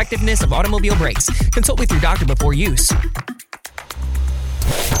decreased effectiveness of automobile brakes. Consult with your doctor before use.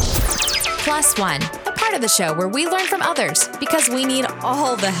 Plus One, the part of the show where we learn from others because we need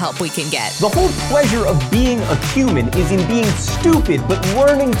all the help we can get. The whole pleasure of being a human is in being stupid, but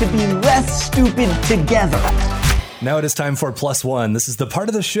learning to be less stupid together. Now it is time for Plus One. This is the part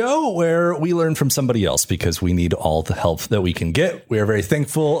of the show where we learn from somebody else because we need all the help that we can get. We are very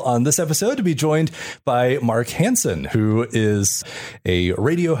thankful on this episode to be joined by Mark Hansen, who is a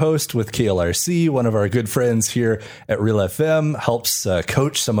radio host with KLRC, one of our good friends here at Real FM, helps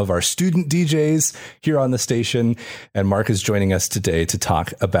coach some of our student DJs here on the station. And Mark is joining us today to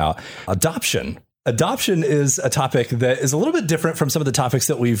talk about adoption. Adoption is a topic that is a little bit different from some of the topics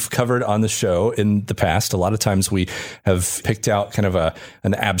that we've covered on the show in the past. A lot of times we have picked out kind of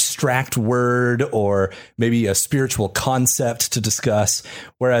an abstract word or maybe a spiritual concept to discuss,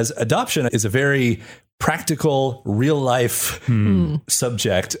 whereas adoption is a very practical, real life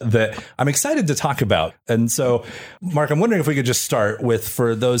subject that I'm excited to talk about. And so, Mark, I'm wondering if we could just start with,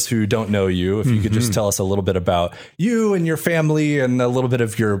 for those who don't know you, if you could just tell us a little bit about you and your family and a little bit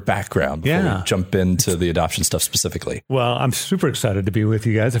of your background before we jump into the adoption stuff specifically. Well, I'm super excited to be with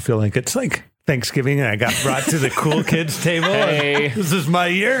you guys. I feel like it's like Thanksgiving and I got brought to the cool kids table. Hey. This is my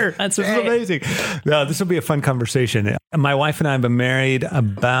year. That's This is right. amazing. No, this will be a fun conversation. My wife and I have been married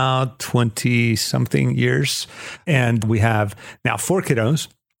about 20 something years, and we have now 4 kiddos.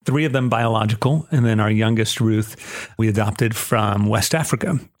 3 of them biological, and then our youngest, Ruth, we adopted from West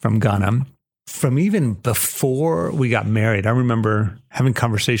Africa, from Ghana. From even before we got married, I remember having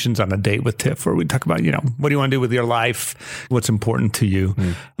conversations on a date with Tiff where we'd talk about, what do you want to do with your life? What's important to you?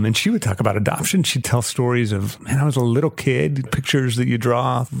 And then she would talk about adoption. She'd tell stories of, man, I was a little kid, pictures that you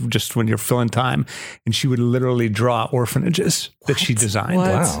draw just when you're filling time. And she would literally draw orphanages that she designed.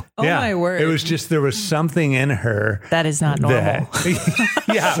 What? Wow. Oh, my word. It was just, there was something in her. That is not normal. Yeah,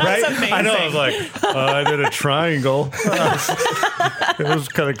 right? amazing. I know. I was like, I did a triangle. It was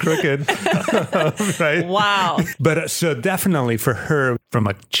kind of crooked. Right? Wow. But so definitely for her, from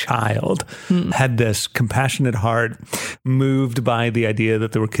a child, had this compassionate heart, moved by the idea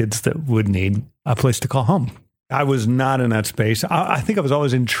that there were kids that would need a place to call home. I was not in that space. I think I was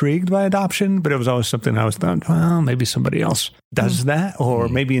always intrigued by adoption, but it was always something I was thought, well, maybe somebody else does that, or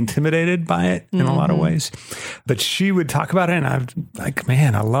maybe intimidated by it in a lot of ways. But she would talk about it, and I was like,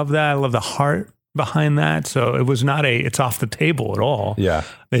 man, I love that. I love the heart behind that. So it was not it's off the table at all. Yeah.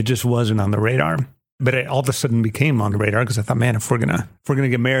 It just wasn't on the radar. But it all of a sudden became on the radar because I thought, man, if we're gonna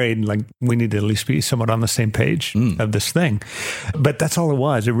get married, like we need to at least be somewhat on the same page of this thing. But that's all it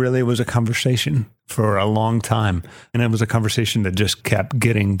was. It really was a conversation for a long time. And it was a conversation that just kept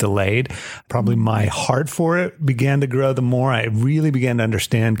getting delayed. Probably my heart for it began to grow the more I really began to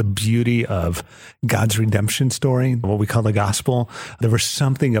understand the beauty of God's redemption story, what we call the gospel. There was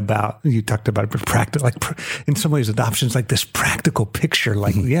something about, you talked about practice, like in some ways adoption is like this practical picture,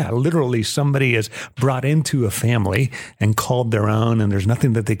 like, literally somebody is brought into a family and called their own, and there's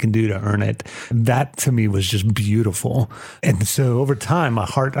nothing that they can do to earn it. That to me was just beautiful. And so over time, my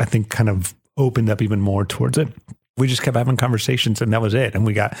heart, I think, kind of opened up even more towards it. We just kept having conversations, and that was it. And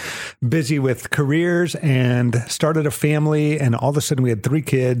we got busy with careers and started a family, and all of a sudden we had 3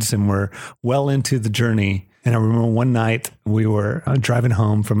 kids and we're well into the journey. And I remember one night we were driving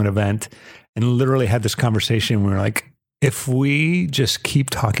home from an event and literally had this conversation. We were like, if we just keep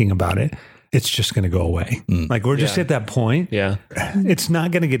talking about it, it's just going to go away. Like we're just at that point. Yeah. It's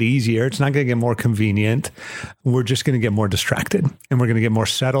not going to get easier. It's not going to get more convenient. We're just going to get more distracted, and we're going to get more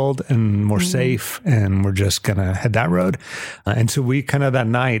settled and more safe. And we're just going to head that road. And so we kind of that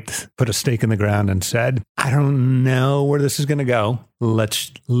night put a stake in the ground and said, I don't know where this is going to go.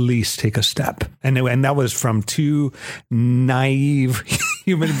 Let's at least take a step. And that was from 2 naive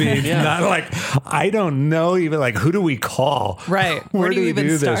human beings. Not like, I don't know even like, who do we call? Right. Where do we even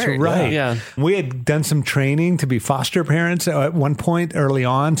do start? this? Right. Yeah. We had done some training to be foster parents at one point early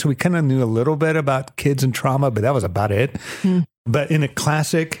on. So we kind of knew a little bit about kids and trauma, but that was about it. But in a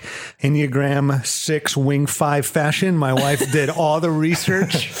classic Enneagram 6 Wing 5 fashion, my wife did all the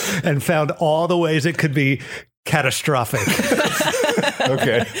research and found all the ways it could be catastrophic.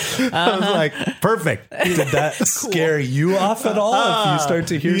 Okay. I was like, perfect. Did that scare you off at all? If you start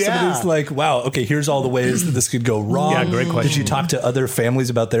to hear some of these, like, wow, okay, here's all the ways that this could go wrong. Yeah, great question. Did you talk to other families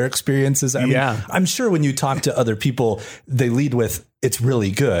about their experiences? I mean, I'm sure when you talk to other people, they lead with, it's really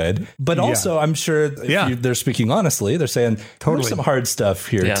good. But also, I'm sure if they're speaking honestly, they're saying, there's some hard stuff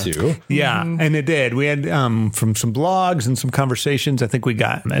here too. Yeah, and it did. We had, from some blogs and some conversations, I think we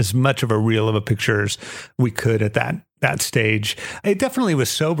got as much of a reel of a picture as we could at that stage. It definitely was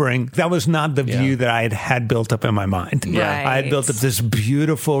sobering. That was not the view that I had built up in my mind. Yeah. I had built up this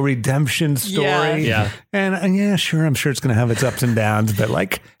beautiful redemption story. Yeah. And I'm sure it's going to have its ups and downs, but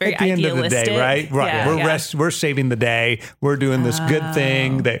like very at the end of the day, right? Yeah, we're saving the day. We're doing this good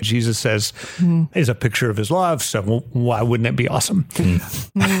thing that Jesus says is a picture of his love. So why wouldn't it be awesome?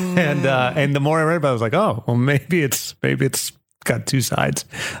 And the more I read about it, I was like, oh, well, maybe it's got two sides.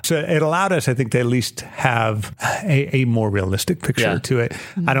 So it allowed us, I think, to at least have a more realistic picture to it.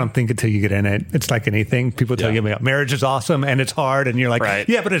 I don't think until you get in it, it's like anything. People tell you marriage is awesome and it's hard. And you're like,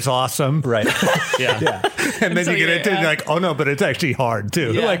 yeah, but it's awesome. Right. And then you get into it and you're like, oh no, but it's actually hard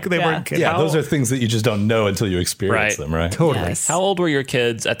too. Like they weren't kidding. Yeah, those are things that you just don't know until you experience them, right? Totally. Yes. How old were your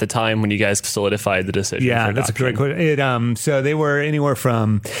kids at the time when you guys solidified the decision? Yeah, that's a great question. So they were anywhere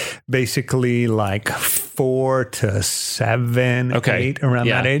from basically like 4 to 7, 8, around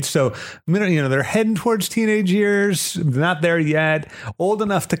that age. So, they're heading towards teenage years, not there yet, old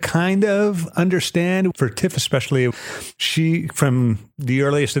enough to kind of understand. For Tiff especially, she, from the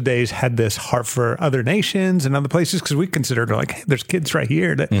earliest of days, had this heart for other nations and other places because we considered her like, hey, there's kids right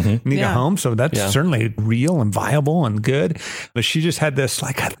here that need a home. So that's certainly real and viable and good. But she just had this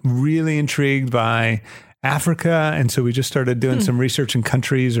like really intrigued by Africa. And so we just started doing some research in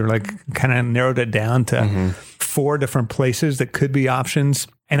countries, or like kind of narrowed it down to 4 different places that could be options.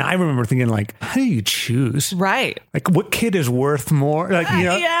 And I remember thinking, like, how do you choose? Right. Like, what kid is worth more? Like,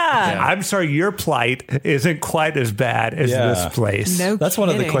 I'm sorry, your plight isn't quite as bad as this place. No That's kidding.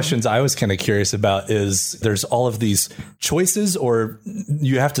 one of the questions I was kind of curious about is there's all of these choices, or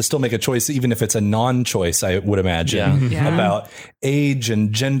you have to still make a choice, even if it's a non-choice, I would imagine, about age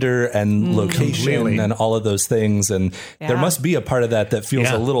and gender and location and all of those things. And there must be a part of that feels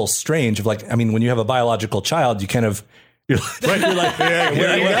a little strange of like, I mean, when you have a biological child, you kind of, you're like, what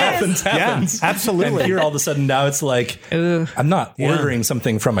happens. Yeah, absolutely. And here all of a sudden now it's like, I'm not ordering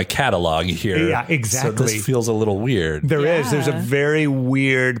something from a catalog here. Yeah, exactly. So this feels a little weird. There's a very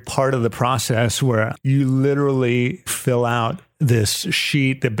weird part of the process where you literally fill out this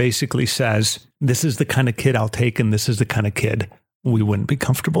sheet that basically says, this is the kind of kid I'll take and this is the kind of kid we wouldn't be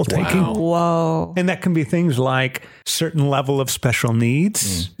comfortable taking. Whoa. And that can be things like certain level of special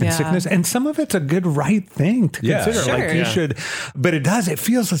needs and sickness. And some of it's a good right thing to consider. Sure. Like you should, but it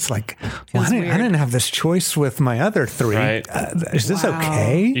feels, it's like, well, I didn't have this choice with my other 3. Right. Is this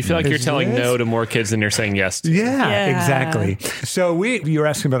okay? You feel like you're telling no to more kids than you're saying yes to. Yeah, exactly. So you were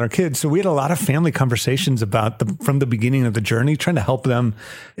asking about our kids. So we had a lot of family conversations about from the beginning of the journey, trying to help them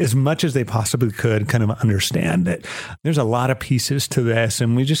as much as they possibly could kind of understand it. There's a lot of pieces to this,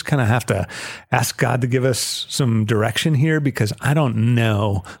 and we just kind of have to ask God to give us some direction here, because I don't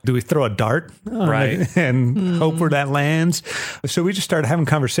know. Do we throw a dart and hope where that lands? So we just started having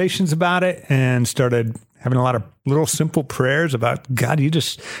conversations about it and started having a lot of little simple prayers about, God, you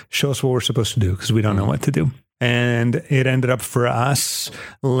just show us what we're supposed to do, because we don't know what to do. And it ended up for us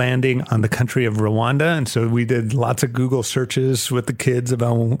landing on the country of Rwanda. And so we did lots of Google searches with the kids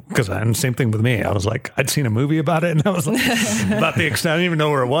about, because same thing with me. I was like, I'd seen a movie about it, and I was like, about the extent, I didn't even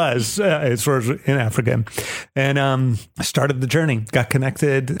know where it was as far as in Africa. And started the journey, got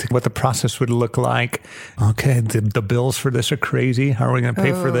connected to what the process would look like. Okay, the bills for this are crazy. How are we going to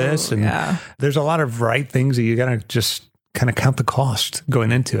pay for this? And there's a lot of right things that you got to just kind of count the cost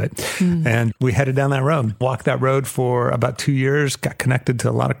going into it. And we headed down that road, walked that road for about 2 years, got connected to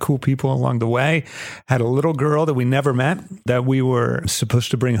a lot of cool people along the way, had a little girl that we never met that we were supposed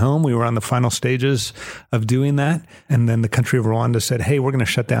to bring home. We were on the final stages of doing that. And then the country of Rwanda said, hey, we're going to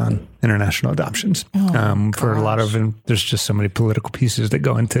shut down international adoptions for a lot of, and there's just so many political pieces that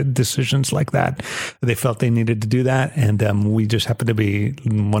go into decisions like that. They felt they needed to do that. And we just happened to be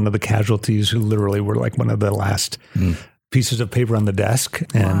one of the casualties who literally were like one of the last pieces of paper on the desk.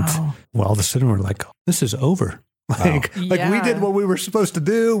 And all of a sudden we're like, this is over. Like we did what we were supposed to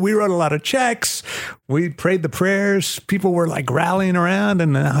do. We wrote a lot of checks. We prayed the prayers. People were like rallying around,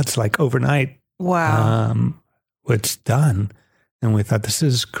 and now it's like overnight. Wow. It's done. And we thought, this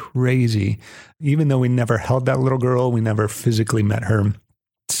is crazy. Even though we never held that little girl, we never physically met her,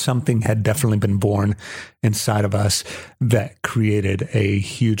 something had definitely been born inside of us that created a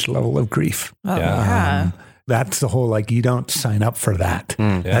huge level of grief. Oh, yeah. That's the whole, like, you don't sign up for that.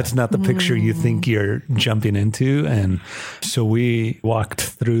 That's not the picture you think you're jumping into. And so we walked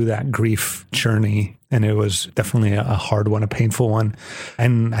through that grief journey, and it was definitely a hard one, a painful one.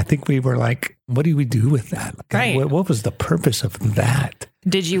 And I think we were like, what do we do with that? Right. What was the purpose of that?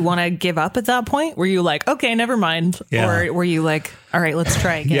 Did you want to give up at that point? Were you like, okay, never mind? Yeah. Or were you like, all right, let's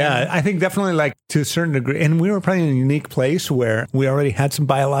try again? Yeah, I think definitely, like, to a certain degree. And we were probably in a unique place where we already had some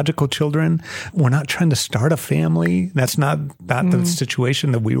biological children. We're not trying to start a family. That's not the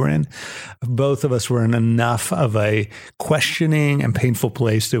situation that we were in. Both of us were in enough of a questioning and painful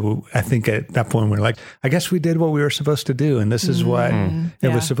place that I think at that point we were like, I guess we did what we were supposed to do. And this is what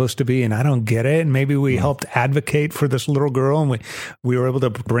it was supposed to be. And I don't get it. And maybe we helped advocate for this little girl, and we were able to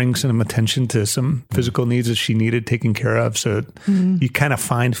bring some attention to some physical needs that she needed taken care of. So you kind of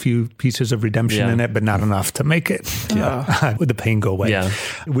find a few pieces of redemption in it, but not enough to make it with the pain go away. Yeah.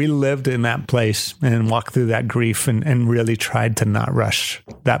 We lived in that place and walked through that grief and really tried to not rush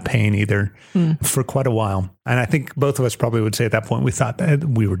that pain either for quite a while. And I think both of us probably would say at that point, we thought that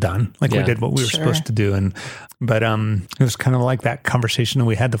we were done. Like we did what we were supposed to do. But it was kind of like that conversation that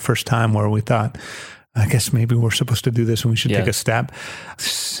we had the first time where we thought, I guess maybe we're supposed to do this and we should take a step.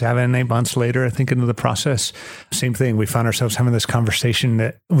 7-8 months later, I think, into the process, same thing. We found ourselves having this conversation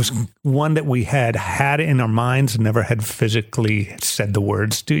that was one that we had in our minds, never had physically said the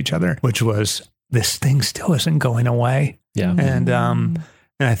words to each other, which was, this thing still isn't going away. Yeah. And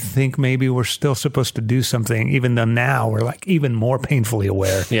I think maybe we're still supposed to do something, even though now we're like even more painfully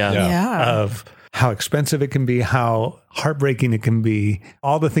aware of how expensive it can be, how heartbreaking it can be,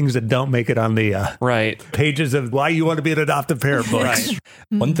 all the things that don't make it on the pages of why you want to be an adoptive parent books.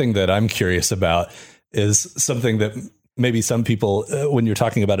 One thing that I'm curious about is something that maybe some people, when you're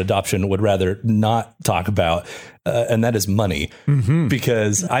talking about adoption, would rather not talk about, and that is money.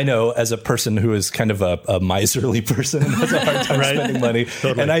 Because I know, as a person who is kind of a miserly person and has a hard time spending money,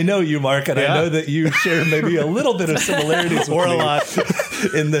 and I know you, Mark, and I know that you share maybe a little bit of similarities or a lot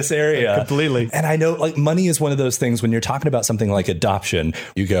in this area. Completely. And I know, like, money is one of those things when you're talking about something like adoption,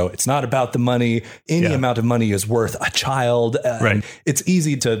 you go, it's not about the money. Any amount of money is worth a child. It's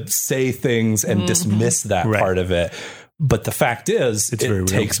easy to say things and dismiss that part of it. But the fact is, it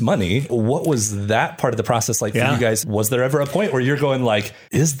takes money. What was that part of the process like for you guys? Was there ever a point where you're going like,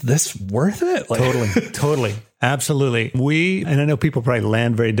 is this worth it? Like, Totally. Absolutely. And I know people probably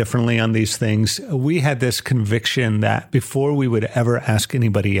land very differently on these things. We had this conviction that before we would ever ask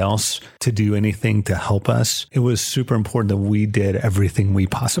anybody else to do anything to help us, it was super important that we did everything we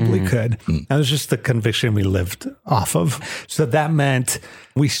possibly could. That was just the conviction we lived off of. So that meant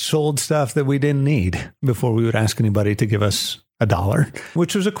we sold stuff that we didn't need before we would ask anybody to give us $1,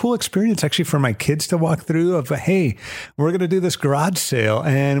 which was a cool experience actually for my kids to walk through of, hey, we're going to do this garage sale.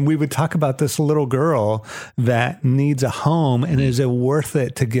 And we would talk about this little girl that needs a home, and is it worth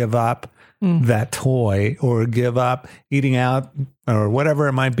it to give up that toy or give up eating out or whatever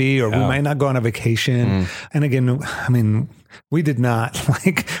it might be, or we might not go on a vacation. And again, I mean, we did not,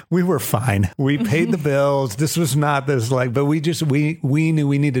 we were fine. We paid the bills. This was not this but we knew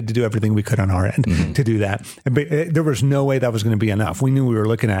we needed to do everything we could on our end to do that. But there was no way that was going to be enough. We knew we were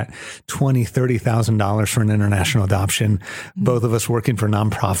looking at $20,000, $30,000 for an international adoption. Both of us working for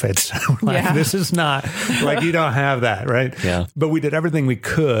nonprofits. This is not you don't have that, right? Yeah. But we did everything we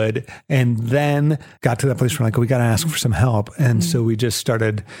could, and then got to that place where we got to ask for some help. And so we just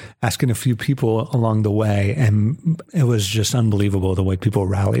started asking a few people along the way, and it was just unbelievable the way people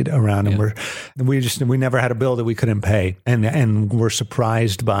rallied around, and we never had a bill that we couldn't pay, and we're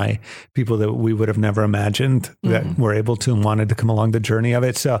surprised by people that we would have never imagined that were able to and wanted to come along the journey of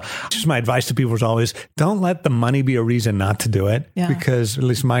it. So just my advice to people is always, don't let the money be a reason not to do it, because at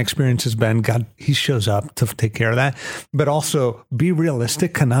least my experience has been, God, he shows up to take care of that. But also be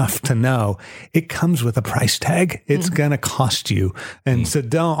realistic enough to know it comes with a price tag. It's going to cost you. And so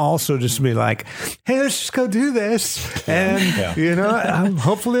don't also just be like, hey, let's just go do this. And,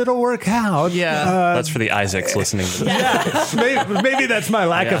 hopefully it'll work out. Yeah. That's for the Isaacs listening to this. Maybe that's my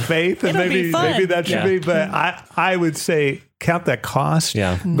lack of faith. And maybe that should be. But I would say, count that cost,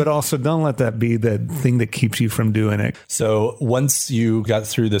 but also don't let that be the thing that keeps you from doing it. So once you got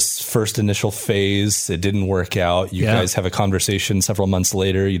through this first initial phase, it didn't work out. You guys have a conversation several months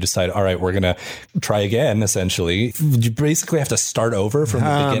later. You decide, all right, we're going to try again, essentially. You basically have to start over from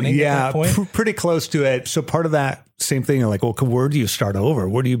the beginning at that point? Pretty close to it. So part of that, same thing, like, well, where do you start over?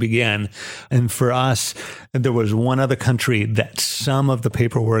 Where do you begin? And for us, there was one other country that some of the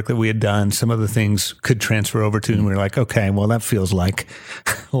paperwork that we had done, some of the things could transfer over to. And we were like, okay, well, that feels like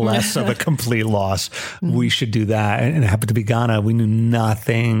less of a complete loss. We should do that. And it happened to be Ghana. We knew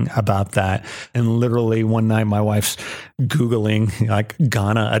nothing about that. And literally one night, my wife's Googling like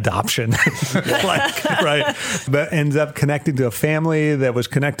Ghana adoption, right? But ends up connecting to a family that was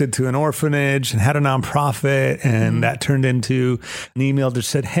connected to an orphanage and had a nonprofit. And that turned into an email that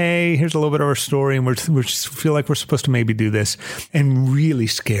said, hey, here's a little bit of our story. And we just feel like we're supposed to maybe do this. And really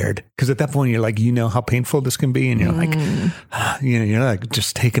scared. Because at that point, you're like, you know how painful this can be. And you're like, you're like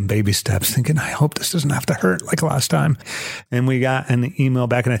just taking baby steps, thinking, I hope this doesn't have to hurt like last time. And we got an email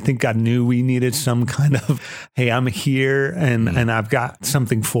back. And I think God knew we needed some kind of, hey, I'm here and I've got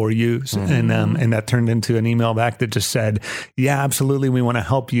something for you. And that turned into an email back that just said, yeah, absolutely. We want to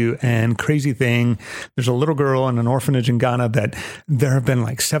help you. And crazy thing, there's a little girl in an orphanage in Ghana that there have been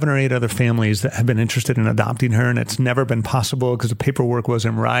like 7 or 8 other families that have been interested in adopting her. And it's never been possible because the paperwork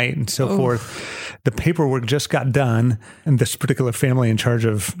wasn't right and so forth. The paperwork just got done. And this particular family in charge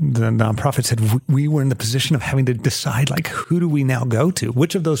of the nonprofit said, we were in the position of having to decide, like, who do we now go to?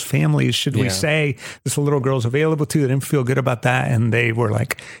 Which of those families should we say this little girl's available to? They didn't feel good about that. And they were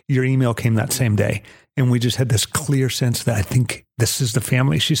like, your email came that same day. And we just had this clear sense that I think this is the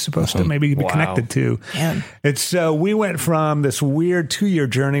family she's supposed to maybe be connected to. Yeah. It's so we went from this weird 2-year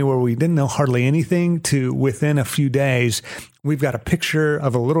journey where we didn't know hardly anything to within a few days, we've got a picture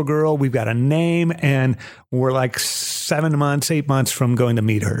of a little girl, we've got a name, and we're like 7 months, 8 months from going to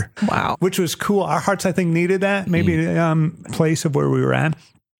meet her. Wow. Which was cool. Our hearts, I think, needed that, maybe place of where we were at.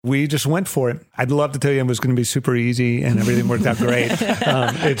 We just went for it. I'd love to tell you it was going to be super easy and everything worked out great.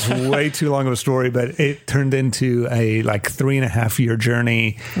 It's way too long of a story, but it turned into a like 3.5-year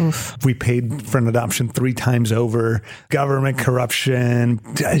journey. Oof. We paid for an adoption 3 times over. Government corruption,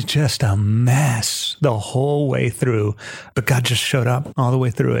 just a mess the whole way through. But God just showed up all the way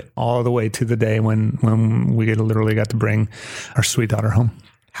through it, all the way to the day when we literally got to bring our sweet daughter home.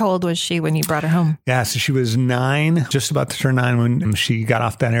 How old was she when you brought her home? Yeah, so she was 9, just about to turn 9 when she got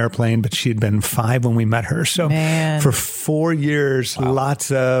off that airplane, but she had been 5 when we met her. So for 4 years, lots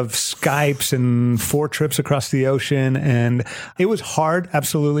of Skypes and 4 trips across the ocean. And it was hard,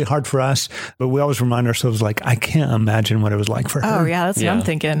 absolutely hard for us. But we always remind ourselves, like, I can't imagine what it was like for her. Oh, yeah, that's what I'm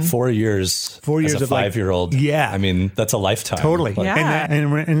thinking. 4 years. 4 years as a 5-year-old. Yeah. I mean, that's a lifetime. Totally. Like,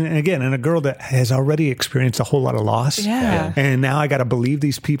 and again, and a girl that has already experienced a whole lot of loss. Yeah. And now I got to believe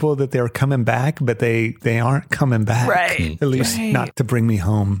these people that they're coming back, but they aren't coming back. Right. At least not to bring me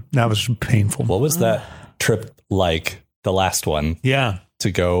home. That was painful. What was that trip like, the last one? Yeah. To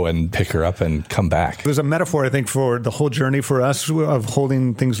go and pick her up and come back. It was a metaphor, I think, for the whole journey for us of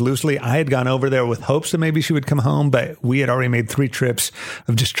holding things loosely. I had gone over there with hopes that maybe she would come home, but we had already made 3 trips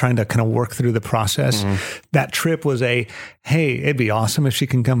of just trying to kind of work through the process. That trip was hey, it'd be awesome if she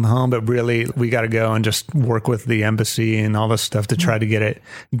can come home, but really we got to go and just work with the embassy and all this stuff to try to get it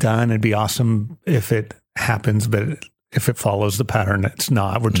done. It'd be awesome if it happens, but if it follows the pattern, it's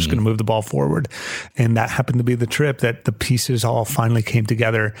not. We're just going to move the ball forward. And that happened to be the trip that the pieces all finally came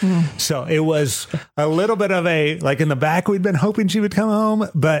together. So it was a little bit of like in the back, we'd been hoping she would come home,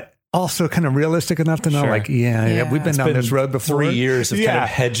 but also kind of realistic enough to know, like, we've been down this road before. 3 years of kind of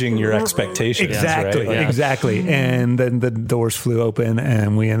hedging your expectations. Exactly, right? Exactly. And then the doors flew open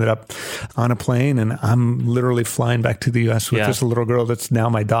and we ended up on a plane, and I'm literally flying back to the U.S. with this little girl that's now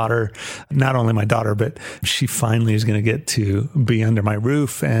my daughter. Not only my daughter, but she finally is going to get to be under my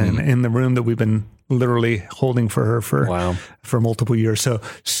roof and in the room that we've been literally holding for her for multiple years. So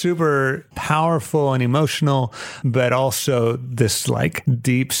super powerful and emotional, but also this like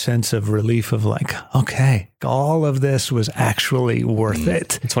deep sense of relief of like, okay, all of this was actually worth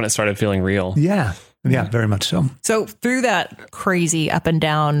it. It's when it started feeling real. Yeah. Yeah, very much so. So through that crazy up and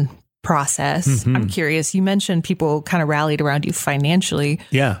down process, I'm curious, you mentioned people kind of rallied around you financially.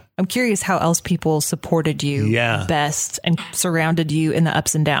 Yeah. I'm curious how else people supported you best and surrounded you in the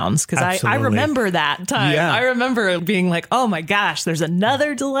ups and downs. Because I remember that time. Yeah. I remember being like, oh my gosh, there's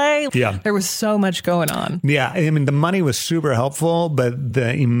another delay. Yeah. There was so much going on. Yeah. I mean, the money was super helpful, but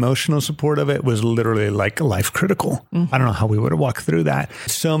the emotional support of it was literally like life critical. I don't know how we would have walked through that.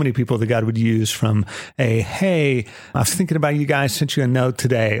 So many people that God would use from hey, I was thinking about you guys, sent you a note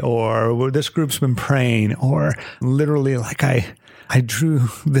today, or this group's been praying, or literally like I drew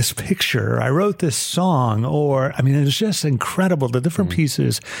this picture, I wrote this song, or, I mean, it was just incredible, the different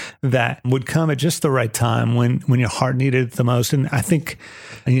pieces that would come at just the right time when your heart needed it the most. And I think,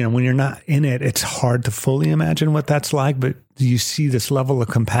 when you're not in it, it's hard to fully imagine what that's like, but you see this level of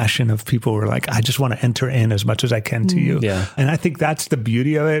compassion of people who are like, I just want to enter in as much as I can to you. Yeah. And I think that's the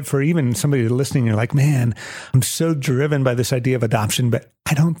beauty of it for even somebody listening. You're like, man, I'm so driven by this idea of adoption, but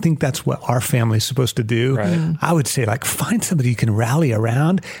I don't think that's what our family is supposed to do. Right. I would say like, find somebody you can rally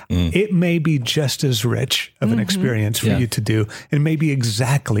around. It may be just as rich of an experience for you to do. It may be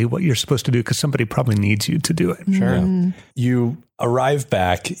exactly what you're supposed to do because somebody probably needs you to do it. Sure. You arrive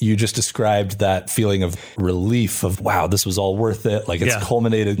back, you just described that feeling of relief of, wow, this was all worth it. Like it's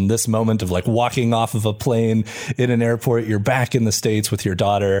culminated in this moment of like walking off of a plane in an airport. You're back in the States with your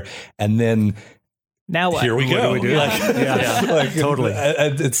daughter. And then now what? Here we go. What do we do? Like, totally.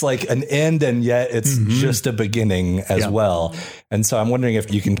 It's like an end, and yet it's just a beginning as well. And so I'm wondering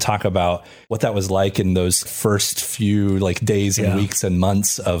if you can talk about what that was like in those first few like days and weeks and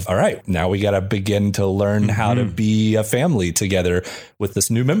months of, all right, now we got to begin to learn how to be a family together with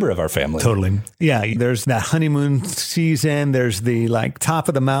this new member of our family. Totally. Yeah. There's that honeymoon season. There's the like top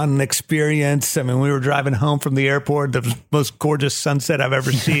of the mountain experience. I mean, we were driving home from the airport, the most gorgeous sunset I've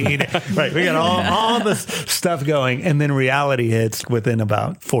ever seen. Right. We got all this stuff going. And then reality hits within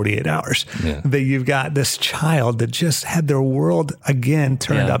about 48 hours that you've got this child that just had their world again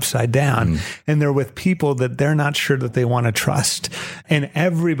turned upside down. And they're with people that they're not sure that they want to trust. And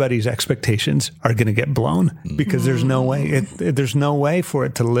everybody's expectations are going to get blown because there's no way there's no way for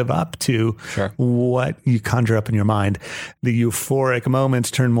it to live up to what you conjure up in your mind. The euphoric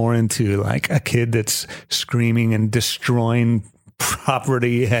moments turn more into like a kid that's screaming and destroying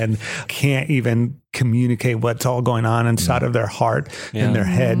property and can't even communicate what's all going on inside of their heart and their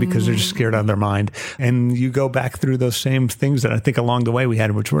head because they're just scared out of their mind. And you go back through those same things that I think along the way we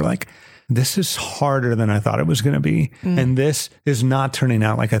had, which were like, this is harder than I thought it was going to be. And this is not turning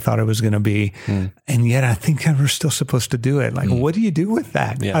out like I thought it was going to be. And yet I think we're still supposed to do it. Like, what do you do with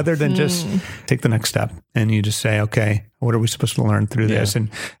that other than just take the next step? And you just say, okay, what are we supposed to learn through this? And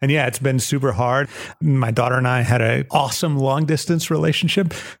it's been super hard. My daughter and I had an awesome long distance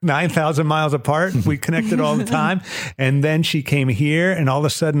relationship, 9,000 miles apart. We connected all the time. And then she came here and all of a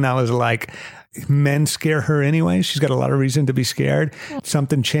sudden I was like, men scare her anyway. She's got a lot of reason to be scared.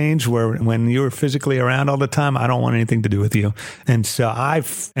 Something changed where when you were physically around all the time, I don't want anything to do with you. And so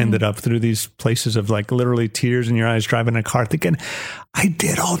I've ended up through these places of like literally tears in your eyes, driving a car thinking, I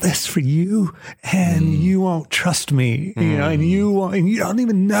did all this for you and you won't trust me, and you don't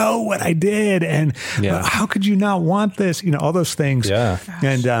even know what I did. And how could you not want this? All those things. Yeah.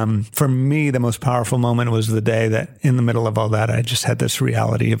 And for me, the most powerful moment was the day that in the middle of all that, I just had this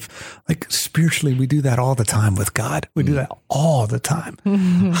reality of like, spiritually, we do that all the time with God. We do that all the time.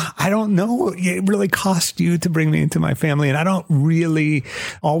 I don't know. It really cost you to bring me into my family. And I don't really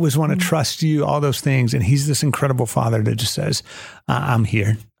always want to trust you, all those things. And he's this incredible father that just says, I'm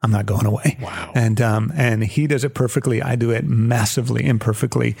here. I'm not going away. Wow. And he does it perfectly. I do it massively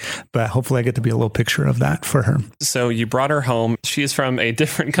imperfectly, but hopefully I get to be a little picture of that for her. So you brought her home. She is from a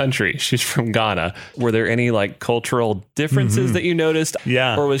different country. She's from Ghana. Were there any like cultural differences that you noticed?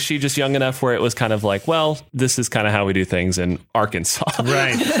 Yeah. Or was she just young enough where it was kind of like, well, this is kind of how we do things in Arkansas?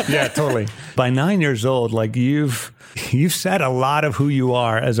 Right. Yeah, totally. By 9 years old, like you've set a lot of who you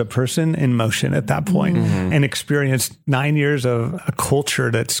are as a person in motion at that point and experienced 9 years of a culture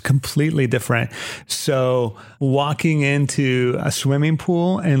that's completely different. So walking into a swimming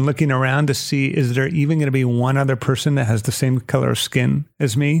pool and looking around to see, is there even going to be one other person that has the same color of skin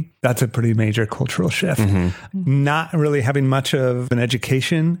as me? That's a pretty major cultural shift. Not really having much of an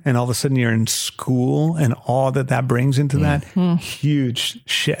education, and all of a sudden you're in school and all that brings into that huge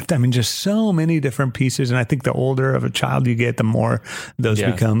shift. I mean, just so many different pieces. And I think the older of a child you get, the more those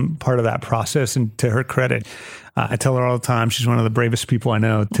become part of that process. And to her credit, I tell her all the time, she's one of the bravest people I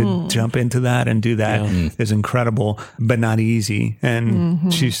know. To jump into that and do that is incredible, but not easy.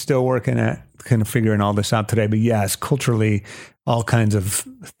 And she's still working at kind of figuring all this out today. But yes, culturally, all kinds of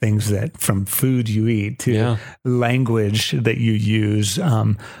things that from food you eat to language that you use.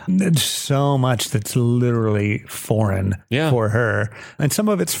 There's so much that's literally foreign for her. And some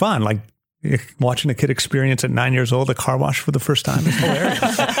of it's fun, like watching a kid experience at 9 years old a car wash for the first time is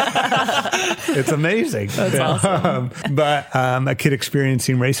hilarious. It's amazing. That's awesome. But a kid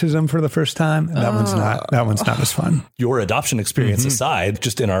experiencing racism for the first time, that one's not as fun. Your adoption experience aside,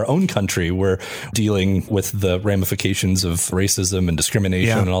 just in our own country, we're dealing with the ramifications of racism and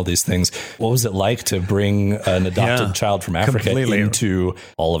discrimination and all these things. What was it like to bring an adopted child from Africa into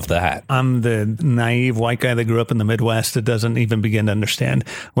all of that? I'm the naive white guy that grew up in the Midwest that doesn't even begin to understand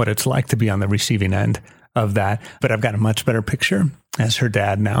what it's like to be on the receiving end of that. But I've got a much better picture as her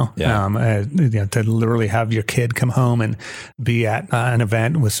dad now. To literally have your kid come home and be at an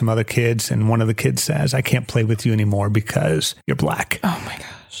event with some other kids, and one of the kids says, "I can't play with you anymore because you're black." Oh my gosh.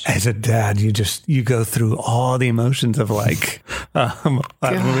 As a dad, you go through all the emotions of like, we won't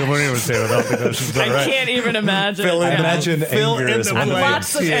even say what all the emotions are. I can't even imagine. Imagine anger is one of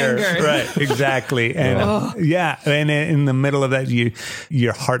lots of anger. Right, exactly. And and in the middle of that,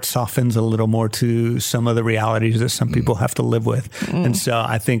 your heart softens a little more to some of the realities that some people have to live with. And so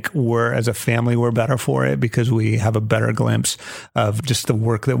I think as a family, we're better for it because we have a better glimpse of just the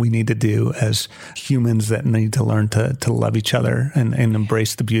work that we need to do as humans that need to learn to love each other and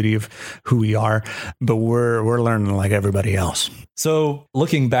embrace the beauty of who we are. But we're learning like everybody else. So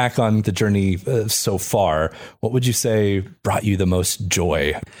looking back on the journey so far, what would you say brought you the most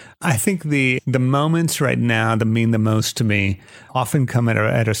joy? I think the moments right now that mean the most to me often come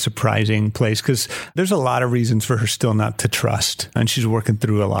at a surprising place, because there's a lot of reasons for her still not to trust. And she's working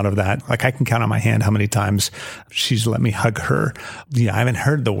through a lot of that. Like I can count on my hand how many times she's let me hug her. I haven't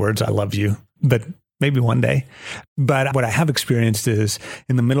heard the words, "I love you," but maybe one day. But what I have experienced is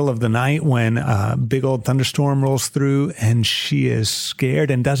in the middle of the night when a big old thunderstorm rolls through and she is scared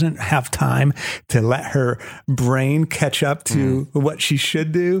and doesn't have time to let her brain catch up to what she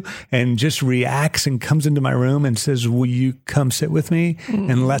should do, and just reacts and comes into my room and says, "Will you come sit with me?"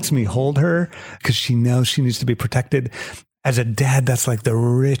 and lets me hold her because she knows she needs to be protected. As a dad, that's like the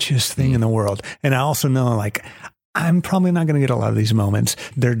richest thing in the world. And I also know like I'm probably not going to get a lot of these moments.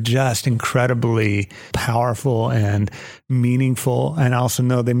 They're just incredibly powerful and meaningful. And I also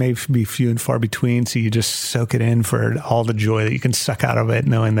know they may be few and far between. So you just soak it in for all the joy that you can suck out of it,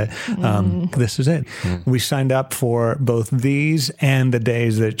 knowing that this is it. We signed up for both these and the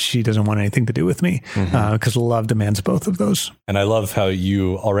days that she doesn't want anything to do with me, because love demands both of those. And I love how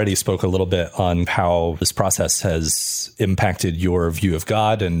you already spoke a little bit on how this process has impacted your view of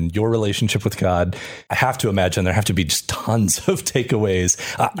God and your relationship with God. I have to imagine there have to be just tons of takeaways.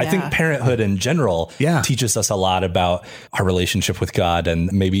 I think parenthood in general teaches us a lot about our relationship with God,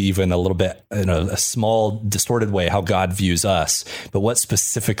 and maybe even a little bit in a small distorted way how God views us. But what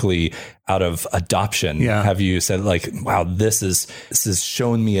specifically out of adoption have you said like, wow, this has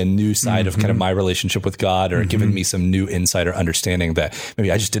shown me a new side of kind of my relationship with God, or given me some new insight or understanding that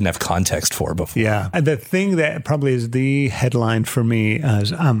maybe I just didn't have context for before? Yeah. And the thing that probably is the headline for me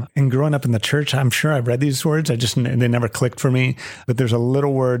is, and growing up in the church, I'm sure I've read these words. They never clicked for me, but there's a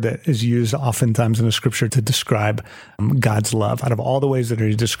little word that is used oftentimes in the scripture to describe God's love. Out of all the ways that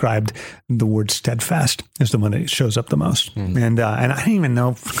are described, the word steadfast is the one that shows up the most. And I didn't even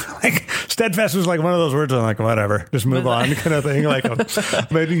know, like, steadfast was like one of those words I'm like, whatever, just move on kind of thing. Like,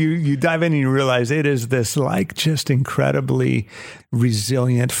 but you dive in and you realize it is this like just incredibly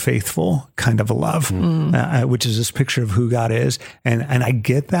resilient, faithful kind of a love, which is this picture of who God is. And I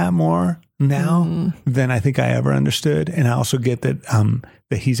get that more now than I think I ever understood. And I also get that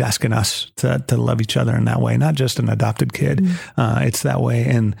that he's asking us to love each other in that way, not just an adopted kid. It's that way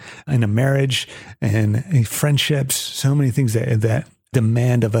in a marriage and friendships, so many things that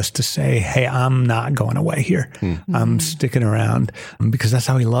demand of us to say, hey, I'm not going away here. I'm sticking around because that's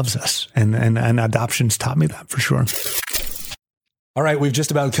how he loves us. And adoption's taught me that for sure. All right, we've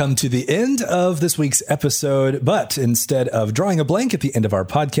just about come to the end of this week's episode, but instead of drawing a blank at the end of our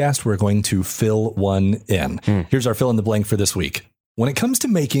podcast, we're going to fill one in. Here's our fill in the blank for this week. When it comes to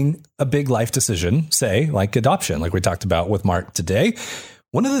making a big life decision, say like adoption, like we talked about with Mark today,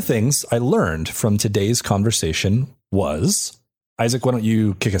 one of the things I learned from today's conversation was, Isaac, why don't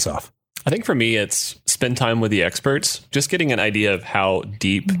you kick us off? I think for me, it's spend time with the experts, just getting an idea of how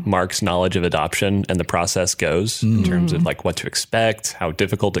deep Mark's knowledge of adoption and the process goes in terms of like what to expect, how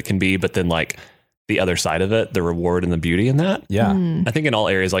difficult it can be, but then like the other side of it, the reward and the beauty in that. Yeah. I think in all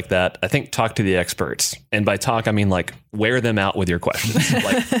areas like that, I think talk to the experts. And by talk, I mean like wear them out with your questions.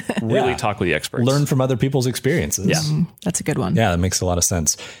 Like really talk with the experts. Learn from other people's experiences. Yeah. That's a good one. Yeah, that makes a lot of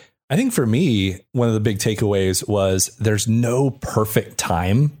sense. I think for me, one of the big takeaways was there's no perfect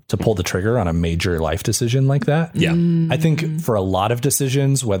time to pull the trigger on a major life decision like that. Yeah. I think for a lot of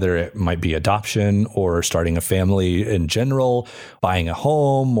decisions, whether it might be adoption or starting a family in general, buying a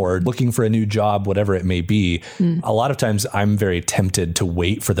home or looking for a new job, whatever it may be, a lot of times I'm very tempted to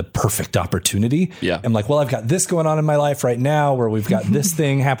wait for the perfect opportunity. Yeah. I'm like, well, I've got this going on in my life right now where we've got this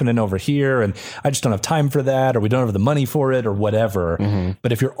thing happening over here and I just don't have time for that, or we don't have the money for it or whatever.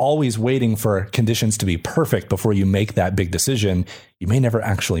 But if you're always waiting for conditions to be perfect before you make that big decision, you may never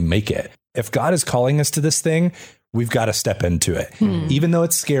actually make it. If God is calling us to this thing, we've got to step into it. Even though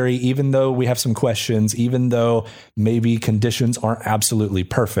it's scary, even though we have some questions, even though maybe conditions aren't absolutely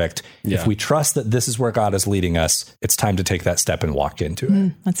perfect, if we trust that this is where God is leading us, it's time to take that step and walk into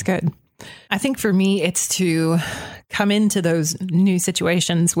it. That's good. I think for me, it's to come into those new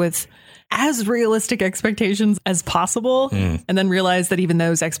situations with as realistic expectations as possible, and then realize that even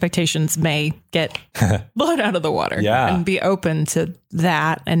those expectations may get blown out of the water, and be open to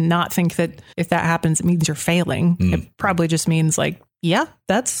that and not think that if that happens, it means you're failing. It probably just means like, yeah,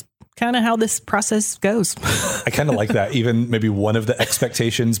 that's kind of how this process goes. I kind of like that. Even maybe one of the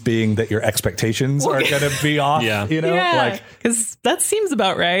expectations being that your expectations are going to be off, you know, like, because that seems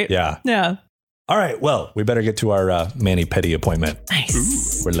about right. Yeah. Yeah. All right. Well, we better get to our mani-pedi appointment.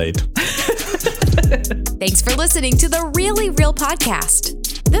 Nice. We're late. Thanks for listening to the Really Real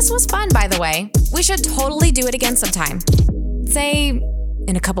podcast. This was fun, by the way. We should totally do it again sometime. Say,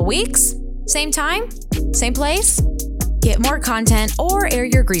 in a couple weeks? Same time? Same place? Get more content or air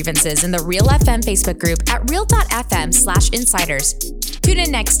your grievances in the Real FM Facebook group at real.fm/insiders. Tune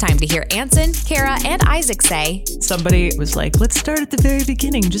in next time to hear Hansen, Kara, and Isaac say, somebody was like, let's start at the very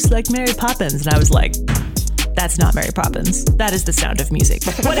beginning, just like Mary Poppins. And I was like, that's not Mary Poppins. That is The Sound of Music.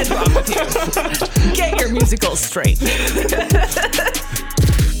 What is wrong with you? Get your musicals straight.